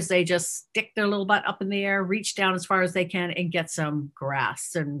do is they just stick their little butt up in the air, reach down as far as they can and get some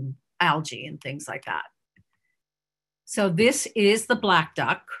grass and algae and things like that. So this is the black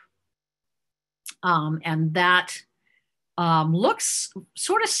duck. And that looks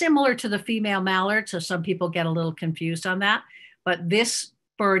sort of similar to the female mallard. So some people get a little confused on that. But this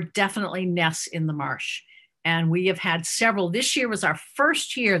bird definitely nests in the marsh. And we have had several. This year was our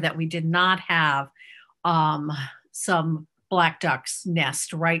first year that we did not have some black ducks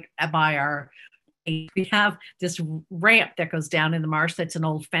nest right by our. We have this ramp that goes down in the marsh that's an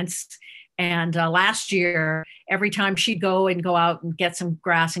old fence. And last year, every time she'd go out and get some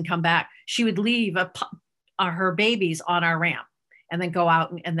grass and come back, she would leave her babies on our ramp and then go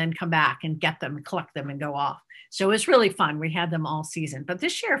out and then come back and get them and collect them and go off. So it was really fun. We had them all season. But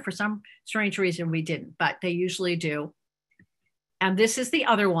this year, for some strange reason, we didn't. But they usually do. And this is the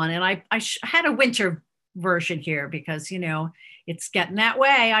other one. And I had a winter version here because, you know, it's getting that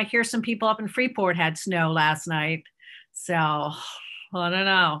way. I hear some people up in Freeport had snow last night. So I don't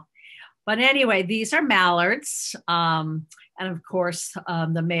know. But anyway, these are mallards. And of course,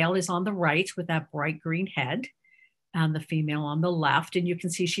 the male is on the right with that bright green head and the female on the left. And you can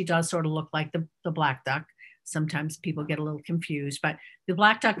see she does sort of look like the black duck. Sometimes people get a little confused, but the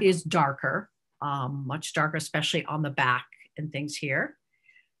black duck is darker, much darker, especially on the back and things here.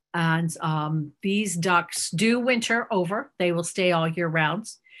 And these ducks do winter over. They will stay all year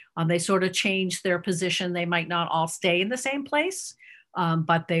round. They sort of change their position. They might not all stay in the same place,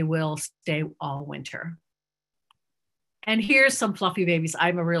 but they will stay all winter. And here's some fluffy babies.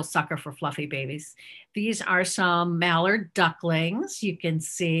 I'm a real sucker for fluffy babies. These are some mallard ducklings. You can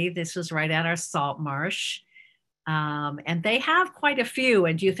see this is right at our salt marsh. And they have quite a few.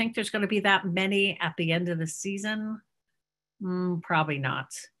 And do you think there's going to be that many at the end of the season? Probably not.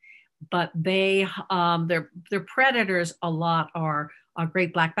 But their predators a lot are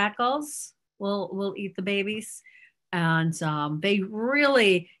great blackback gulls will eat the babies. And they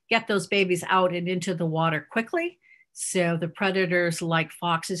really get those babies out and into the water quickly. So the predators like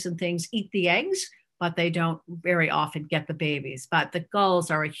foxes and things eat the eggs, but they don't very often get the babies. But the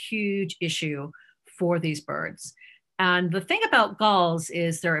gulls are a huge issue for these birds. And the thing about gulls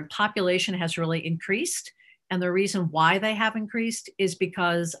is their population has really increased. And the reason why they have increased is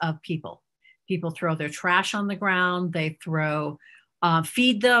because of people. People throw their trash on the ground. They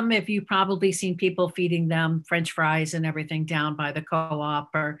feed them. If you've probably seen people feeding them French fries and everything down by the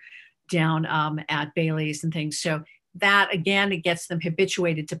co-op or down at Bailey's and things. So that again, it gets them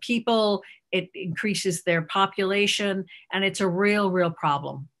habituated to people, it increases their population, and it's a real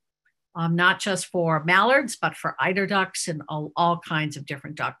problem. Not just for mallards, but for eider ducks and all kinds of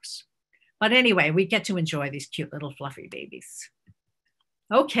different ducks. But anyway, we get to enjoy these cute little fluffy babies.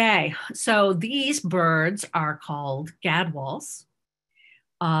 Okay, so these birds are called gadwalls,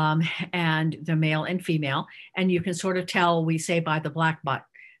 and they're male and female. And you can sort of tell, we say by the black butt.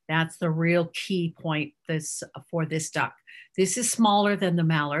 That's the real key point for this duck. This is smaller than the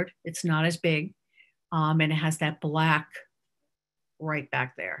mallard. It's not as big, and it has that black right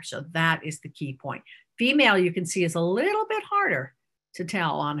back there. So that is the key point. Female, you can see, is a little bit harder to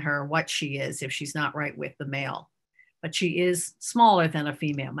tell on her what she is if she's not right with the male, but she is smaller than a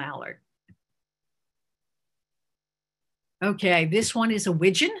female mallard. Okay, this one is a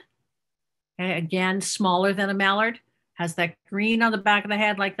widgeon. Okay, again, smaller than a mallard, has that green on the back of the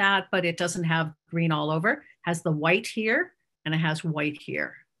head like that, but it doesn't have green all over. Has the white here and it has white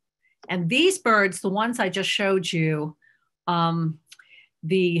here. And these birds, the ones I just showed you,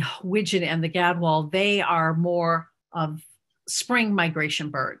 the widgeon and the gadwall, they are more of spring migration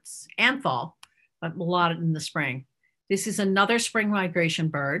birds and fall, but a lot in the spring. This is another spring migration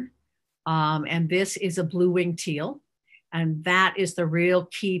bird, and this is a blue-winged teal. And that is the real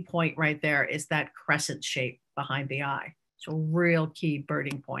key point right there, is that crescent shape behind the eye. So real key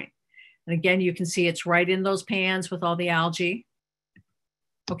birding point. And again, you can see it's right in those pans with all the algae.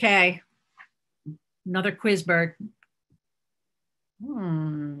 Okay, another quiz bird.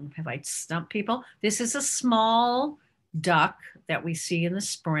 Have I stumped people? This is a small duck that we see in the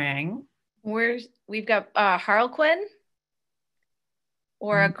spring. We've got harlequin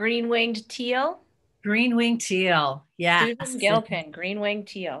or a green-winged teal. Green-winged teal, yeah. Susan Gilpin, green-winged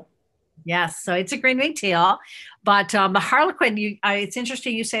teal. Yes, so it's a green-winged teal, but the harlequin, it's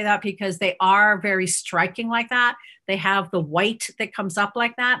interesting you say that because they are very striking like that. They have the white that comes up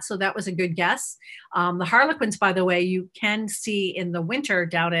like that, so that was a good guess. The harlequins, by the way, you can see in the winter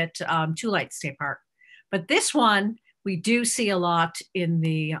down at Two Lights State Park, but this one we do see a lot in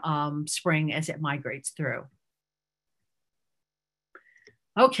the spring as it migrates through.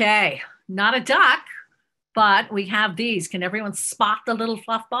 Okay, not a duck, but we have these. Can everyone spot the little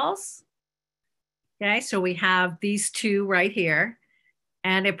fluff balls? Okay, so we have these two right here.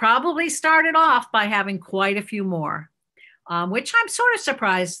 And it probably started off by having quite a few more, which I'm sort of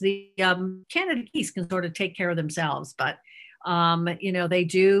surprised. The Canada geese can sort of take care of themselves, but you know, they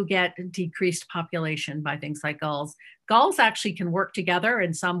do get decreased population by things like gulls. Gulls actually can work together,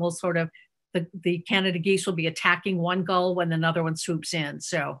 and some will sort of, the Canada geese will be attacking one gull when another one swoops in.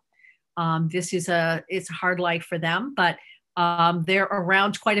 So it's a hard life for them, but they're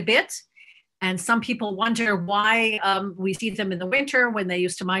around quite a bit. And some people wonder why we see them in the winter when they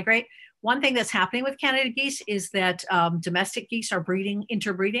used to migrate. One thing that's happening with Canada geese is that domestic geese are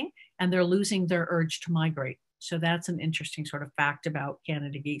interbreeding, and they're losing their urge to migrate. So that's an interesting sort of fact about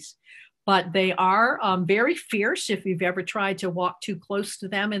Canada geese. But they are very fierce. If you've ever tried to walk too close to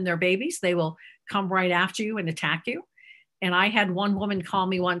them and their babies, they will come right after you and attack you. And I had one woman call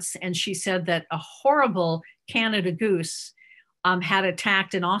me once, and she said that a horrible Canada goose had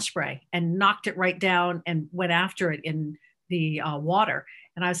attacked an osprey and knocked it right down and went after it in the water.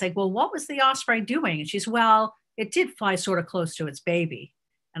 And I was like, well, what was the osprey doing? And she said, well, it did fly sort of close to its baby.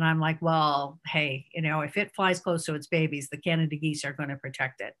 And I'm like, well, hey, you know, if it flies close to its babies, the Canada geese are going to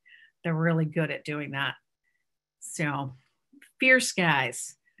protect it. They're really good at doing that. So fierce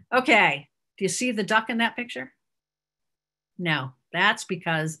guys. Okay. Do you see the duck in that picture? No, that's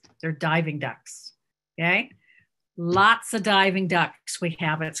because they're diving ducks. Okay. Lots of diving ducks we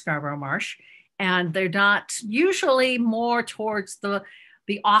have at Scarborough Marsh, and they're not usually more towards the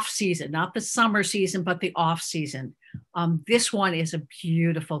off season, not the summer season, but the off season. This one is a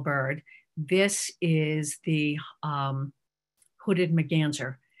beautiful bird. This is the hooded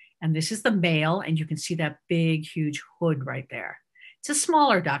merganser, and this is the male, and you can see that big, huge hood right there. It's a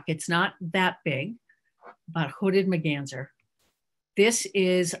smaller duck. It's not that big, but hooded merganser. This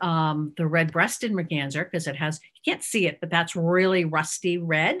is the red-breasted merganser, because it has, you can't see it, but that's really rusty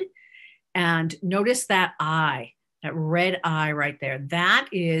red. And notice that eye, that red eye right there. That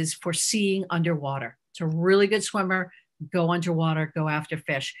is for seeing underwater. It's a really good swimmer. Go underwater, go after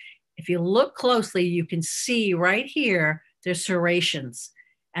fish. If you look closely, you can see right here, there's serrations,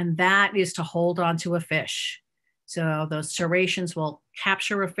 and that is to hold onto a fish. So those serrations will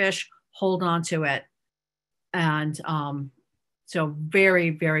capture a fish, hold onto it, and so very,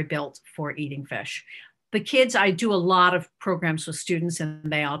 very built for eating fish. The kids, I do a lot of programs with students, and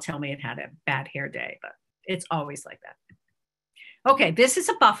they all tell me it had a bad hair day, but it's always like that. Okay, this is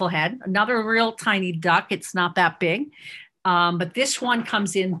a bufflehead, another real tiny duck. It's not that big, but this one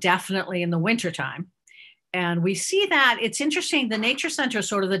comes in definitely in the wintertime. And we see that it's interesting. The nature center is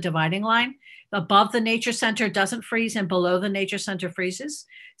sort of the dividing line. Above the nature center doesn't freeze and below the nature center freezes.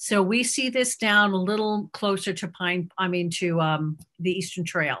 So we see this down a little closer to the Eastern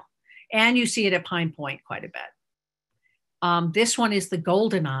Trail. And you see it at Pine Point quite a bit. This one is the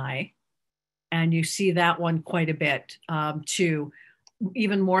golden eye. And you see that one quite a bit too,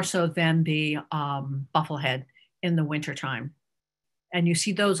 even more so than the bufflehead in the wintertime. And you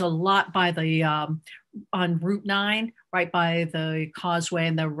see those a lot by the on Route 9, right by the causeway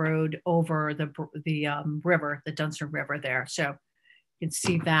and the road over the river, the Dunstan River there. So you can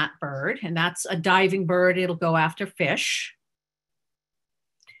see that bird, and that's a diving bird. It'll go after fish.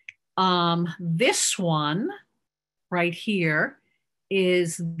 This one right here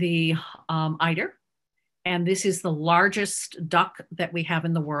is the eider, and this is the largest duck that we have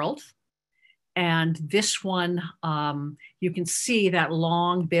in the world. And this one, you can see that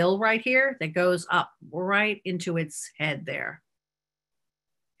long bill right here that goes up right into its head there.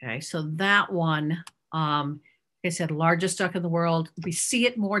 Okay, so that one, like I said, largest duck in the world. We see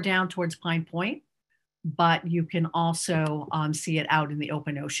it more down towards Pine Point, but you can also see it out in the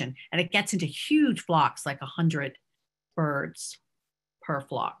open ocean. And it gets into huge flocks, like 100 birds per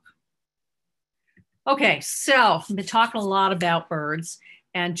flock. Okay, so I've been talking a lot about birds,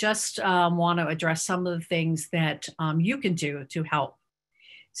 and just want to address some of the things that you can do to help.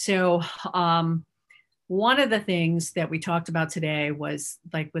 So one of the things that we talked about today was,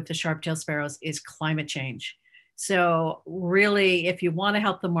 like with the sharp-tailed sparrows, is climate change. So really, if you want to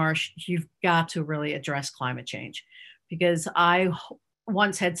help the marsh, you've got to really address climate change. Because I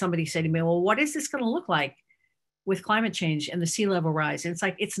once had somebody say to me, well, what is this going to look like with climate change and the sea level rise? And it's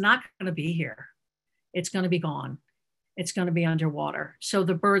like, it's not going to be here. It's going to be gone. It's going to be underwater. So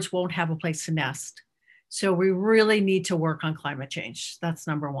the birds won't have a place to nest. So we really need to work on climate change. That's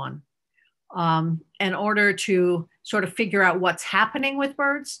number one. In order to sort of figure out what's happening with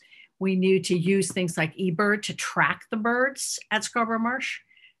birds, we need to use things like eBird to track the birds at Scarborough Marsh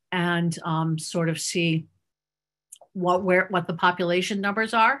and sort of see what the population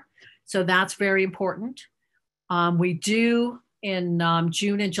numbers are. So that's very important. We do in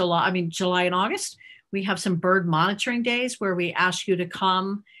July and August, we have some bird monitoring days where we ask you to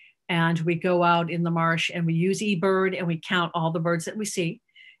come and we go out in the marsh and we use eBird and we count all the birds that we see.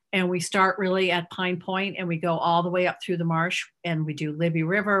 And we start really at Pine Point and we go all the way up through the marsh and we do Libby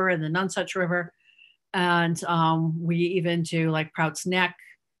River and the Nonsuch River. And we even do like Prout's Neck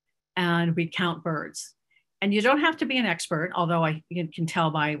and we count birds. And you don't have to be an expert, although you can tell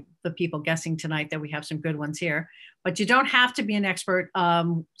by the people guessing tonight that we have some good ones here, but you don't have to be an expert.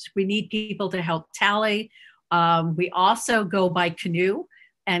 We need people to help tally. We also go by canoe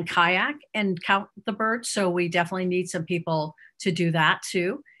and kayak and count the birds. So we definitely need some people to do that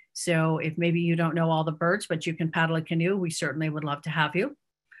too. So if maybe you don't know all the birds, but you can paddle a canoe, we certainly would love to have you.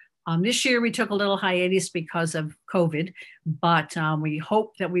 This year we took a little hiatus because of COVID, but we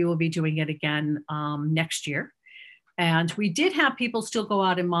hope that we will be doing it again next year. And we did have people still go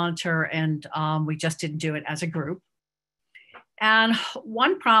out and monitor, and we just didn't do it as a group. And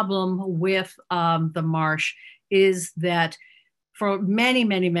one problem with the marsh is that for many,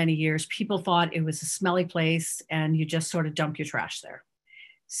 many, many years, people thought it was a smelly place and you just sort of dump your trash there.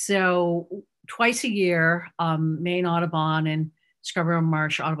 So twice a year, Maine Audubon and Scarborough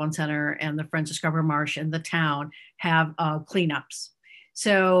Marsh Audubon Center and the Friends of Scarborough Marsh and the town have cleanups.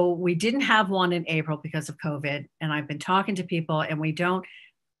 So we didn't have one in April because of COVID. And I've been talking to people and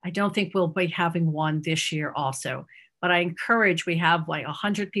I don't think we'll be having one this year also. But I encourage, we have like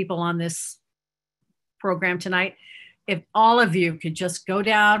 100 people on this program tonight. If all of you could just go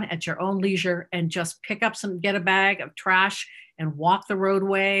down at your own leisure and just pick up get a bag of trash and walk the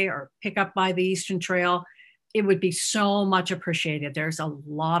roadway or pick up by the Eastern Trail, it would be so much appreciated. There's a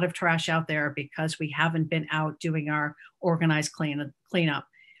lot of trash out there because we haven't been out doing our organized cleanup.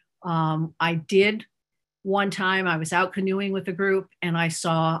 I did one time, I was out canoeing with a group and I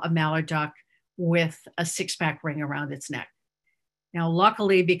saw a mallard duck with a 6-pack ring around its neck. Now,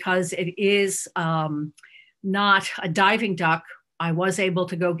 luckily, because it is not a diving duck, I was able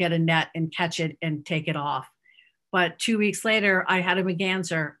to go get a net and catch it and take it off. But 2 weeks later, I had a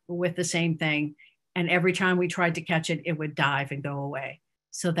merganser with the same thing. And every time we tried to catch it, it would dive and go away.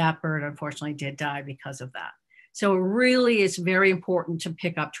 So that bird, unfortunately, did die because of that. So it really is very important to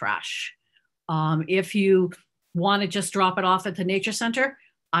pick up trash. If you want to just drop it off at the nature center,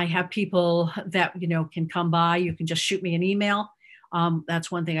 I have people that can come by. You can just shoot me an email.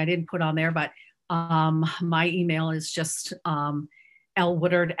 That's one thing I didn't put on there, but My email is just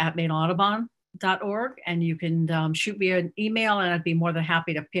lwoodard@MaineAudubon.org, and you can shoot me an email, and I'd be more than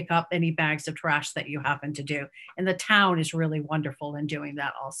happy to pick up any bags of trash that you happen to do. And the town is really wonderful in doing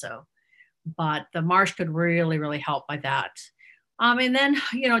that also. But the marsh could really, really help by that. And then,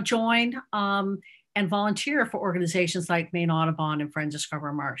 join and volunteer for organizations like Maine Audubon and Friends of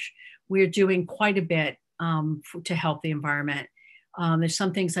Scarborough Marsh. We're doing quite a bit to help the environment. There's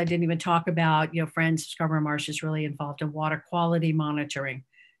some things I didn't even talk about. Friends of Scarborough Marsh is really involved in water quality monitoring,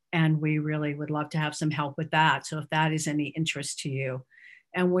 and we really would love to have some help with that. So if that is any interest to you.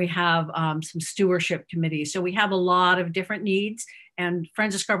 And we have some stewardship committees. So we have a lot of different needs, and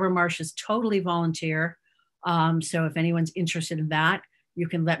Friends of Scarborough Marsh is totally volunteer. So if anyone's interested in that, you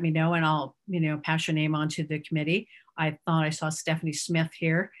can let me know, and I'll, pass your name on to the committee. I thought I saw Stephanie Smith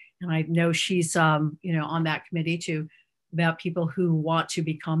here, and I know she's, on that committee too, about people who want to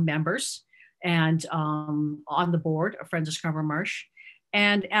become members and on the board of Friends of Scarborough Marsh.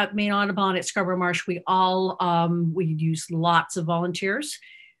 And at Maine Audubon at Scarborough Marsh, we use lots of volunteers.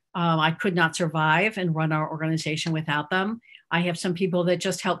 I could not survive and run our organization without them. I have some people that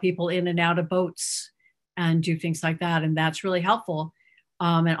just help people in and out of boats and do things like that, and that's really helpful.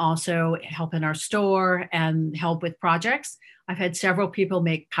 And also help in our store and help with projects. I've had several people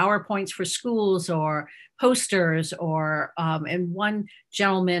make PowerPoints for schools or posters, and one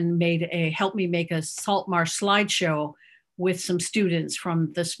gentleman helped me make a saltmarsh slideshow with some students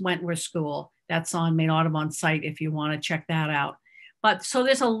from this Wentworth School. That's on Maine Audubon site if you want to check that out. But so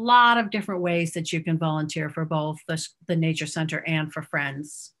there's a lot of different ways that you can volunteer for both the Nature Center and for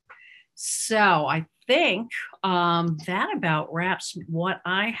Friends. So I think that about wraps what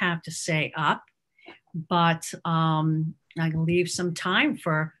I have to say up, but I can leave some time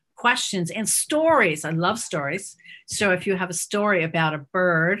for questions and stories. I love stories. So if you have a story about a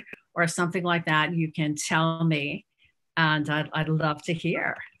bird or something like that, you can tell me, and I'd love to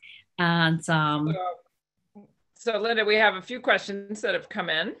hear. And so Linda, we have a few questions that have come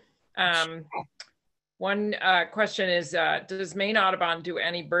in. One question is, does Maine Audubon do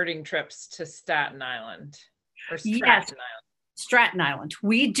any birding trips to Staten Island or Stratton Island? Stratton Island.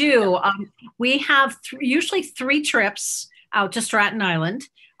 We do. We have usually 3 trips out to Stratton Island.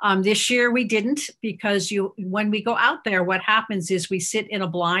 This year we didn't, because when we go out there, what happens is we sit in a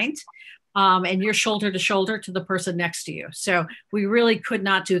blind and you're shoulder to shoulder to the person next to you. So we really could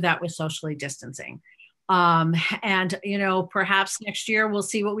not do that with socially distancing. And, perhaps next year we'll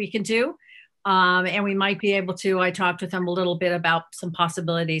see what we can do. And we might be able to, I talked with them a little bit about some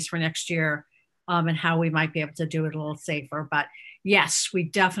possibilities for next year and how we might be able to do it a little safer. But yes, we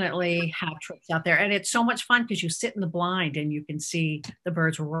definitely have trips out there. And it's so much fun because you sit in the blind and you can see the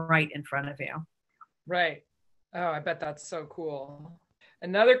birds right in front of you. Right. Oh, I bet that's so cool.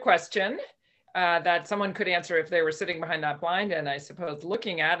 Another question that someone could answer if they were sitting behind that blind, and I suppose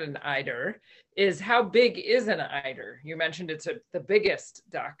looking at an eider, is how big is an eider? You mentioned it's the biggest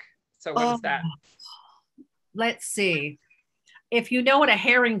duck. So what is that? Let's see. If you know what a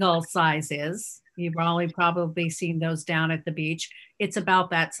herring gull size is, you've probably seen those down at the beach. It's about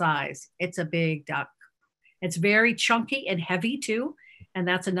that size. It's a big duck. It's very chunky and heavy too. And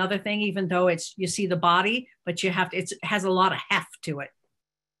that's another thing, even though you see the body, but it has a lot of heft to it.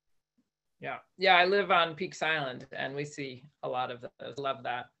 Yeah. Yeah. I live on Peaks Island and we see a lot of those. Love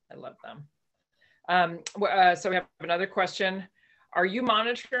that. I love them. So we have another question. Are you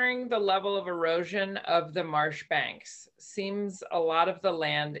monitoring the level of erosion of the marsh banks? Seems a lot of the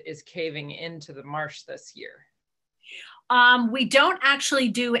land is caving into the marsh this year. We don't actually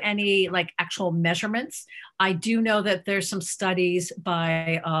do any actual measurements. I do know that there's some studies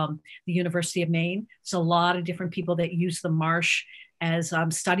by the University of Maine. So a lot of different people that use the marsh as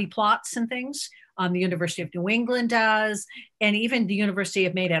study plots and things. The University of New England does, and even the University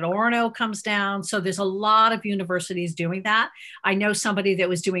of Maine at Orono comes down. So there's a lot of universities doing that. I know somebody that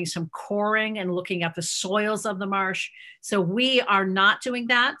was doing some coring and looking at the soils of the marsh. So we are not doing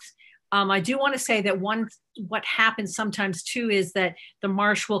that. I do want to say that what happens sometimes too is that the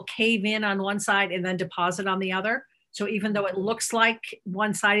marsh will cave in on one side and then deposit on the other. So even though it looks like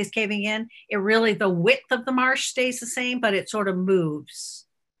one side is caving in, the width of the marsh stays the same, but it sort of moves.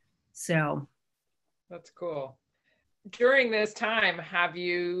 So. That's cool. During this time, have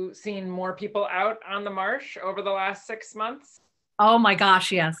you seen more people out on the marsh over the last 6 months? Oh my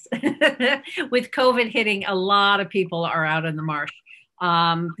gosh, yes. With COVID hitting, a lot of people are out in the marsh.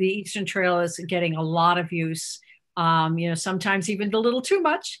 The Eastern Trail is getting a lot of use. Sometimes even a little too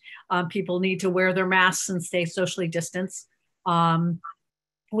much. People need to wear their masks and stay socially distanced.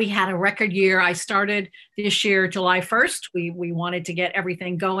 We had a record year. I started this year, July 1st. We wanted to get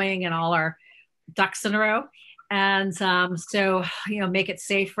everything going and all our ducks in a row. And so, make it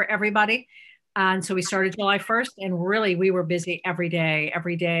safe for everybody. And so we started July 1st, and really we were busy every day.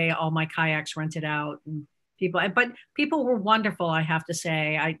 Every day, all my kayaks rented out, and but people were wonderful, I have to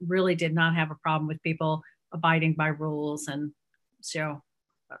say. I really did not have a problem with people abiding by rules. And so.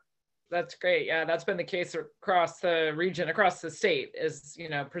 That's great. Yeah, that's been the case across the region, across the state, is,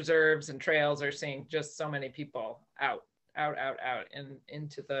 preserves and trails are seeing just so many people out and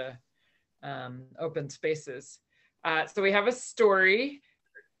into the open spaces. So we have a story.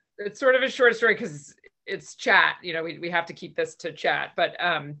 It's sort of a short story because it's chat. We have to keep this to chat, but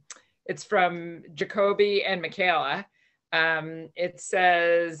it's from Jacoby and Michaela. It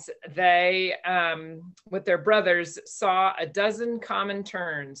says they, with their brothers, saw a dozen common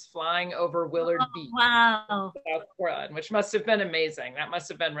terns flying over Willard Beach, wow, South Portland, which must have been amazing. That must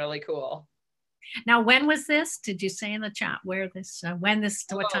have been really cool. Now, when was this? Did you say in the chat where this,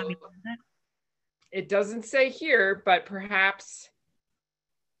 what time? It doesn't say here, but perhaps,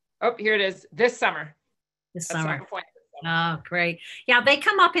 here it is, this summer. This summer. Oh, great. Yeah, they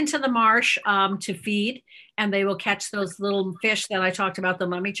come up into the marsh to feed, and they will catch those little fish that I talked about, the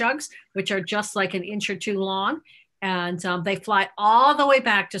mummy jugs, which are just like an inch or two long. And they fly all the way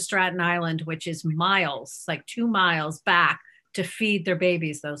back to Stratton Island, which is miles, like 2 miles back, to feed their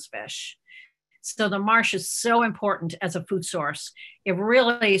babies, those fish. So the marsh is so important as a food source. It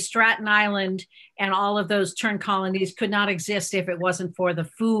really, Stratton Island and all of those tern colonies could not exist if it wasn't for the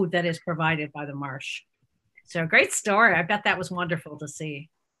food that is provided by the marsh. So great story. I bet that was wonderful to see.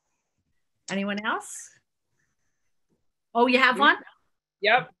 Anyone else? Oh, you have one?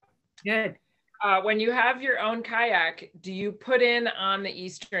 Yep. Good. When you have your own kayak, do you put in on the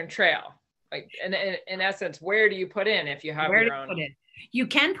Eastern Trail? Like in essence, where do you put in if you have your own? You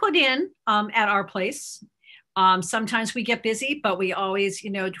can put in at our place. Sometimes we get busy, but we always,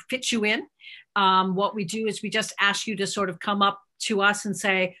 fit you in. What we do is we just ask you to sort of come up to us and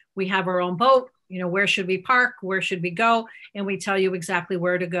say, we have our own boat. Where should we park? Where should we go? And we tell you exactly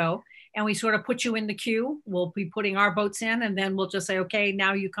where to go. And we sort of put you in the queue. We'll be putting our boats in, and then we'll just say, okay,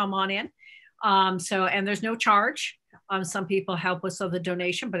 now you come on in. And there's no charge. Some people help us with the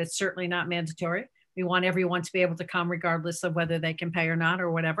donation, but it's certainly not mandatory. We want everyone to be able to come regardless of whether they can pay or not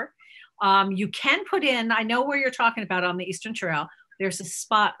or whatever. You can put in, I know where you're talking about on the Eastern Trail. There's a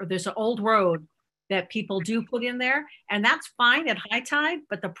spot, or there's an old road that people do put in there, and that's fine at high tide.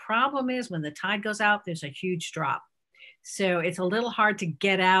 But the problem is when the tide goes out, there's a huge drop. So it's a little hard to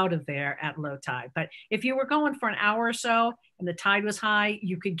get out of there at low tide. But if you were going for an hour or so and the tide was high,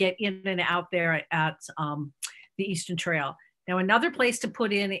 you could get in and out there at the Eastern Trail. Now, another place to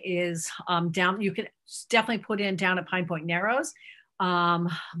put in is down, you can definitely put in down at Pine Point Narrows,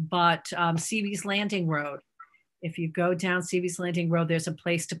 but Seabees Landing Road. If you go down Seabees Landing Road, there's a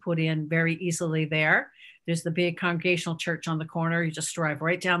place to put in very easily there. There's the big Congregational Church on the corner. You just drive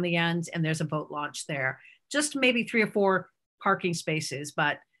right down the end, and there's a boat launch there. Just maybe 3 or 4 parking spaces,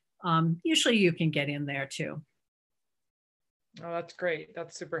 but usually you can get in there too. Oh, that's great.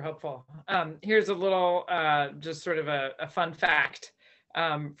 That's super helpful. Here's a little, just sort of a fun fact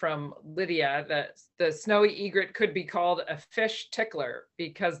from Lydia, that the snowy egret could be called a fish tickler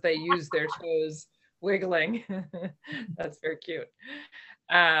because they use their toes wiggling. That's very cute.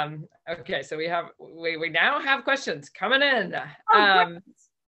 Okay, so we now have questions coming in.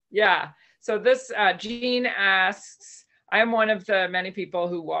 Yeah, so this Jean asks, I am one of the many people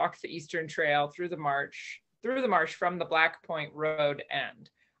who walk the Eastern Trail through the marsh from the Black Point Road end.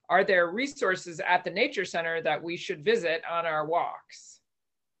 Are there resources at the Nature Center that we should visit on our walks?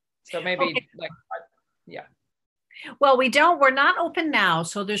 So maybe yeah. Well, we're not open now,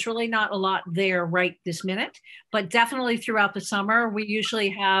 so there's really not a lot there right this minute, but definitely throughout the summer, we usually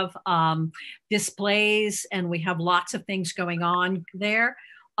have displays, and we have lots of things going on there.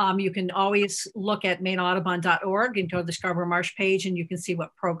 You can always look at MaineAudubon.org and go to the Scarborough Marsh page, and you can see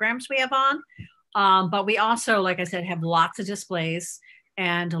what programs we have on. But we also, like I said, have lots of displays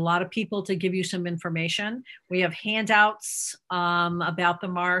and a lot of people to give you some information. We have handouts about the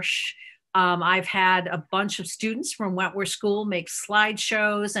marsh. I've had a bunch of students from Wentworth School make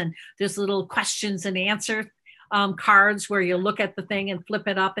slideshows, and there's little questions and answer cards where you look at the thing and flip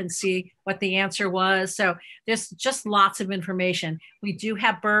it up and see what the answer was. So there's just lots of information. We do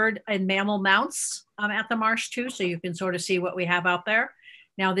have bird and mammal mounts at the marsh too, so you can sort of see what we have out there.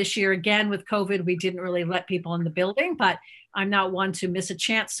 Now this year, again, with COVID, we didn't really let people in the building, but I'm not one to miss a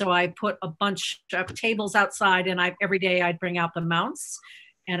chance. So I put a bunch of tables outside, and every day I'd bring out the mounts.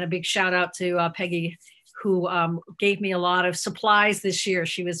 And a big shout out to Peggy, who gave me a lot of supplies this year.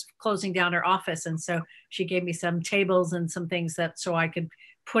 She was closing down her office, and so she gave me some tables and some things so I could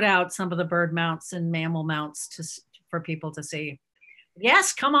put out some of the bird mounts and mammal mounts for people to see.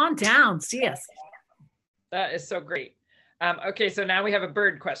 Yes, come on down, see us. That is so great. Okay, so now we have a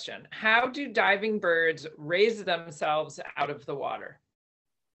bird question. How do diving birds raise themselves out of the water?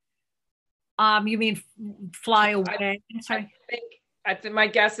 You mean fly away? Sorry. I think my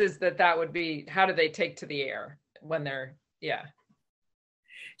guess is that would be, how do they take to the air when they're, yeah.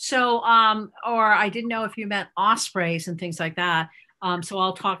 So, or I didn't know if you meant ospreys and things like that. So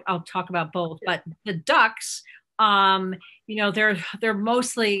I'll talk about both. But the ducks, you know, they're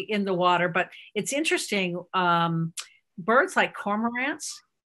mostly in the water, but it's interesting. Birds like cormorants,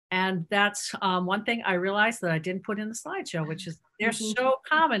 and that's one thing I realized that I didn't put in the slideshow, which is they're so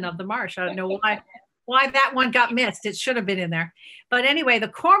common of the marsh. I don't know why that one got missed. It should have been in there. But anyway, the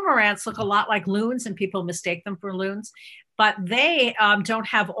cormorants look a lot like loons, and people mistake them for loons, but they don't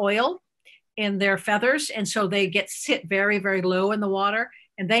have oil in their feathers, and so they sit very, very low in the water,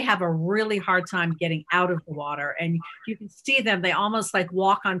 and they have a really hard time getting out of the water. And you can see them, they almost like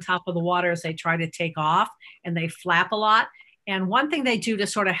walk on top of the water as they try to take off, and they flap a lot. And one thing they do to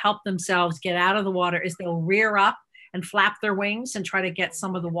sort of help themselves get out of the water is they'll rear up and flap their wings and try to get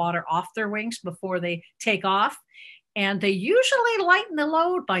some of the water off their wings before they take off. And they usually lighten the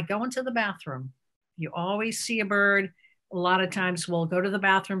load by going to the bathroom. You always see a bird, a lot of times will go to the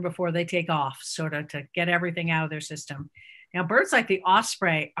bathroom before they take off, sort of to get everything out of their system. Now, birds like the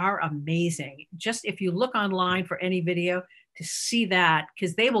osprey are amazing. Just if you look online for any video to see that,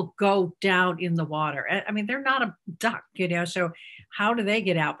 because they will go down in the water. I mean, they're not a duck, you know, so how do they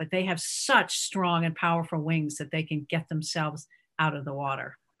get out? But they have such strong and powerful wings that they can get themselves out of the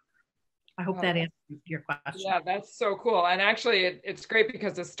water. I hope that answers your question. Yeah, that's so cool. And actually, it's great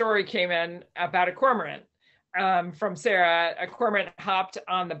because the story came in about a cormorant from Sarah. A cormorant hopped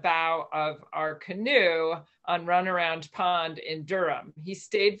on the bow of our canoe on Runaround Pond in Durham. He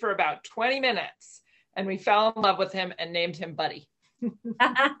stayed for about 20 minutes, and we fell in love with him and named him Buddy.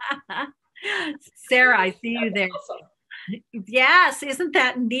 Sarah, I see you there. Awesome. Yes, isn't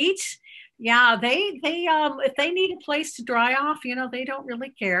that neat? Yeah, they if they need a place to dry off, you know, they don't really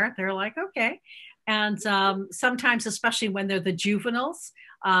care. They're like, okay. And sometimes, especially when they're the juveniles,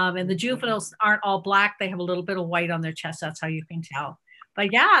 and the juveniles aren't all black, they have a little bit of white on their chest. That's how you can tell.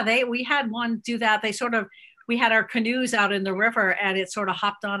 But yeah, we had one do that. We had our canoes out in the river, and it sort of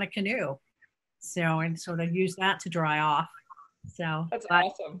hopped on a canoe. So, and sort of used that to dry off. So that's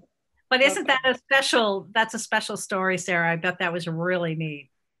awesome. But isn't that that's a special story, Sarah? I bet that was really neat.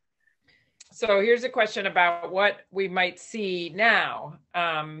 So here's a question about what we might see now,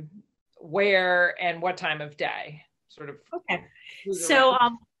 where and what time of day, sort of. Okay. So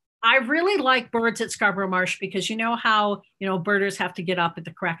I really like birds at Scarborough Marsh because you know how, you know, birders have to get up at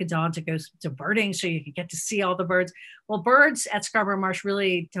the crack of dawn to go to birding so you can get to see all the birds. Well, birds at Scarborough Marsh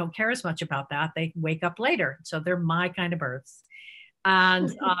really don't care as much about that. They wake up later. So they're my kind of birds.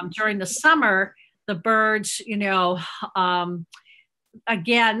 And during the summer, the birds, you know,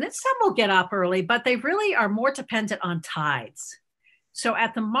 again, some will get up early, but they really are more dependent on tides. So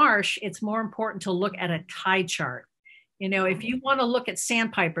at the marsh, it's more important to look at a tide chart. You know, if you want to look at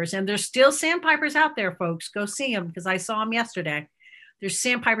sandpipers, and there's still sandpipers out there, folks, go see them because I saw them yesterday. There's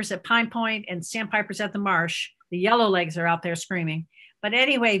sandpipers at Pine Point and sandpipers at the marsh. The yellowlegs are out there screaming. But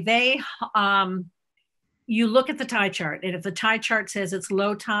anyway, you look at the tide chart, and if the tide chart says it's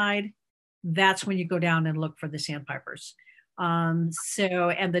low tide, that's when you go down and look for the sandpipers. And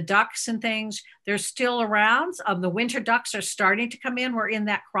the ducks and things, they're still around. The winter ducks are starting to come in. We're in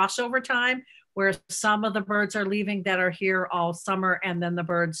that crossover time where some of the birds are leaving that are here all summer, and then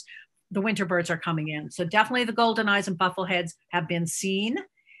the winter birds are coming in. So definitely the golden eyes and buffleheads have been seen.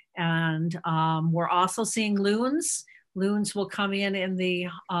 And we're also seeing loons. Loons will come in the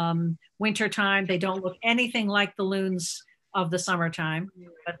winter time. They don't look anything like the loons of the summertime,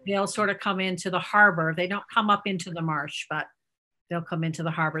 but they'll sort of come into the harbor. They don't come up into the marsh, but they'll come into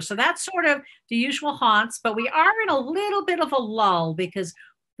the harbor. So that's sort of the usual haunts, but we are in a little bit of a lull because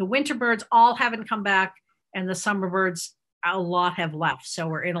the winter birds all haven't come back and the summer birds, a lot have left. So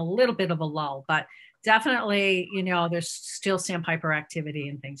we're in a little bit of a lull, but definitely, you know, there's still sandpiper activity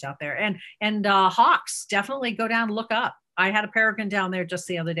and things out there. And hawks, definitely go down and look up. I had a peregrine down there just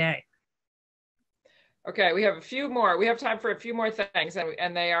the other day. Okay, we have a few more. We have time for a few more things,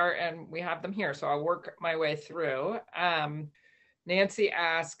 and we have them here. So I'll work my way through. Nancy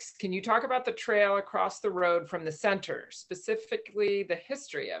asks, can you talk about the trail across the road from the center, specifically the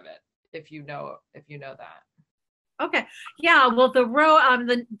history of it, if you know that? Okay, yeah. Well,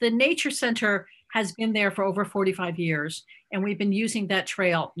 the nature center has been there for over 45 years, and we've been using that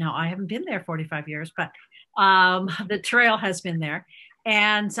trail. Now, I haven't been there 45 years, but the trail has been there.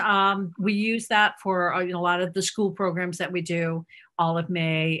 And we use that for a lot of the school programs that we do all of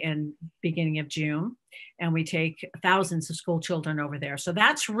May and beginning of June. And we take thousands of school children over there. So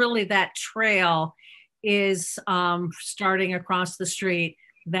that's really, that trail is starting across the street.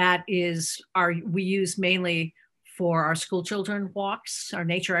 That is we use mainly for our school children walks, our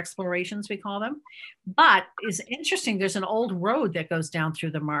nature explorations, we call them. But is interesting, there's an old road that goes down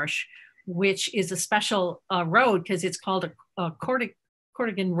through the marsh, which is a special road because it's called a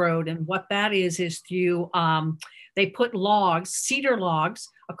Corrigan Road. And what that is they put logs, cedar logs,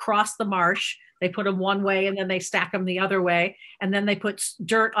 across the marsh. They put them one way and then they stack them the other way. And then they put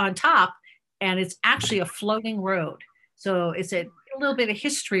dirt on top, and it's actually a floating road. So it's a little bit of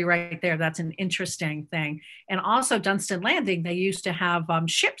history right there. That's an interesting thing. And also Dunstan Landing, they used to have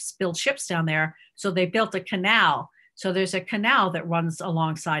build ships down there. So they built a canal. So there's a canal that runs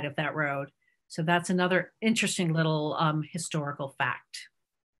alongside of that road. So that's another interesting little historical fact.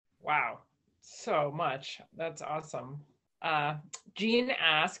 Wow, so much. That's awesome. Jean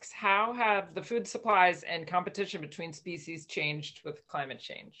asks, how have the food supplies and competition between species changed with climate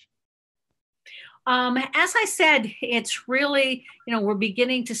change? As I said, it's really, we're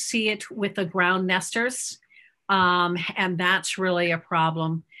beginning to see it with the ground nesters. And that's really a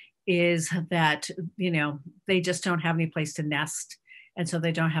problem, is that, they just don't have any place to nest. And so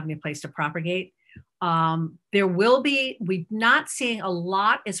they don't have any place to propagate. We're not seeing a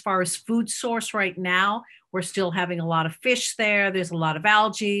lot as far as food source right now. We're still having a lot of fish there. There's a lot of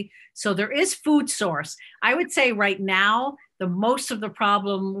algae. So there is food source. I would say right now, the most of the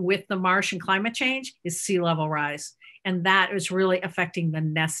problem with the marsh and climate change is sea level rise. And that is really affecting the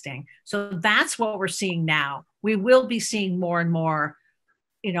nesting. So that's what we're seeing now. We will be seeing more and more,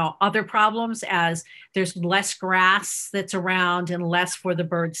 other problems as there's less grass that's around and less for the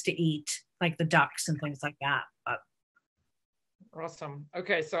birds to eat, like the ducks and things like that. Awesome.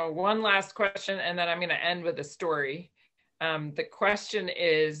 Okay, so one last question, and then I'm going to end with a story. The question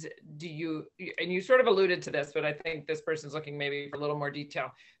is, and you sort of alluded to this, but I think this person's looking maybe for a little more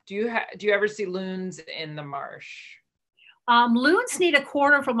detail. Do you ever see loons in the marsh? Loons need a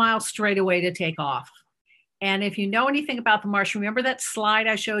quarter of a mile straight away to take off. And if you know anything about the marsh, remember that slide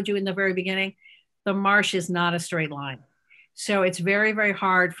I showed you in the very beginning? The marsh is not a straight line. So it's very, very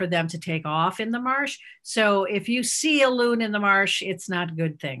hard for them to take off in the marsh. So if you see a loon in the marsh, it's not a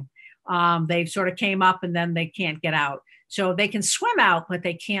good thing. They sort of came up and then they can't get out. So they can swim out, but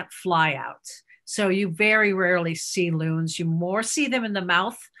they can't fly out. So you very rarely see loons. You more see them in the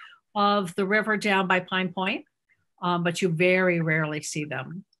mouth of the river down by Pine Point, but you very rarely see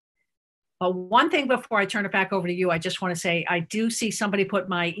them. But one thing before I turn it back over to you, I just want to say, I do see somebody put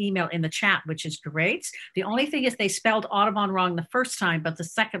my email in the chat, which is great. The only thing is they spelled Audubon wrong the first time, but the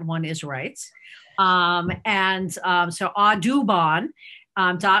second one is right. So Audubon.org.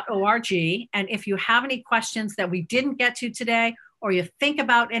 And if you have any questions that we didn't get to today, or you think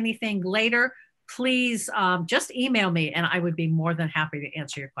about anything later, please just email me and I would be more than happy to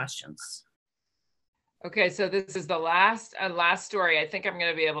answer your questions. Okay, so this is the last story. I think I'm going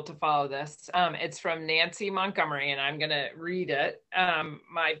to be able to follow this. It's from Nancy Montgomery, and I'm going to read it.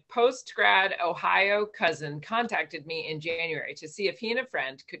 My post-grad Ohio cousin contacted me in January to see if he and a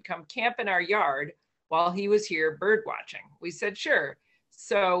friend could come camp in our yard while he was here bird watching. We said, sure.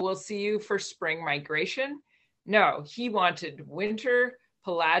 So we'll see you for spring migration. No, he wanted winter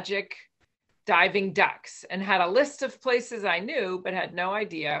pelagic diving ducks and had a list of places I knew, but had no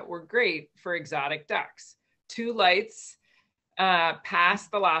idea were great for exotic ducks. 2 lights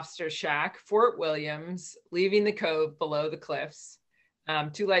past the lobster shack, Fort Williams, leaving the cove below the cliffs,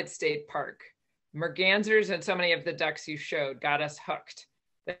 2 Lights State Park. Mergansers and so many of the ducks you showed got us hooked.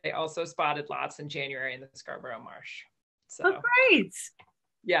 They also spotted lots in January in the Scarborough Marsh. So, oh, great.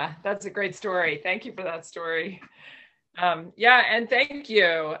 Yeah, that's a great story. Thank you for that story. Yeah, and thank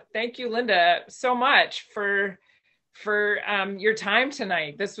you, Linda, so much for your time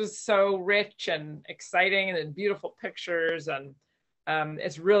tonight. This was so rich and exciting and beautiful pictures, and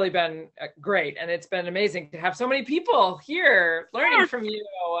it's really been great. And it's been amazing to have so many people here learning from you.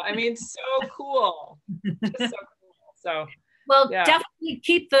 I mean, so cool, just so cool. So. Well, yeah. Definitely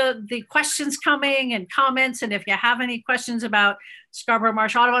keep the questions coming and comments. And if you have any questions about Scarborough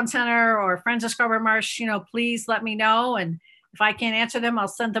Marsh Audubon Center or Friends of Scarborough Marsh, please let me know. And if I can't answer them, I'll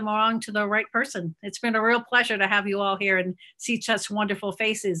send them along to the right person. It's been a real pleasure to have you all here and see such wonderful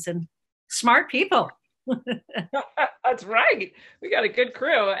faces and smart people. That's right. We got a good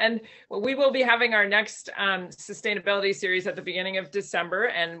crew. And we will be having our next sustainability series at the beginning of December.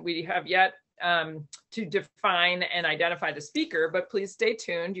 And we have yet to define and identify the speaker, but please stay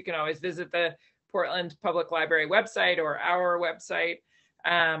tuned. You can always visit the Portland Public Library website or our website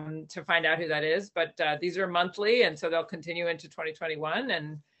to find out who that is. But these are monthly, and so they'll continue into 2021.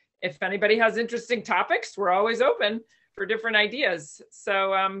 And if anybody has interesting topics, we're always open for different ideas.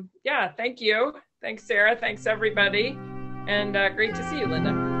 So yeah, thank you. Thanks, Sarah. Thanks, everybody. And great to see you,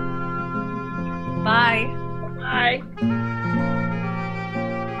 Linda. Bye. Bye.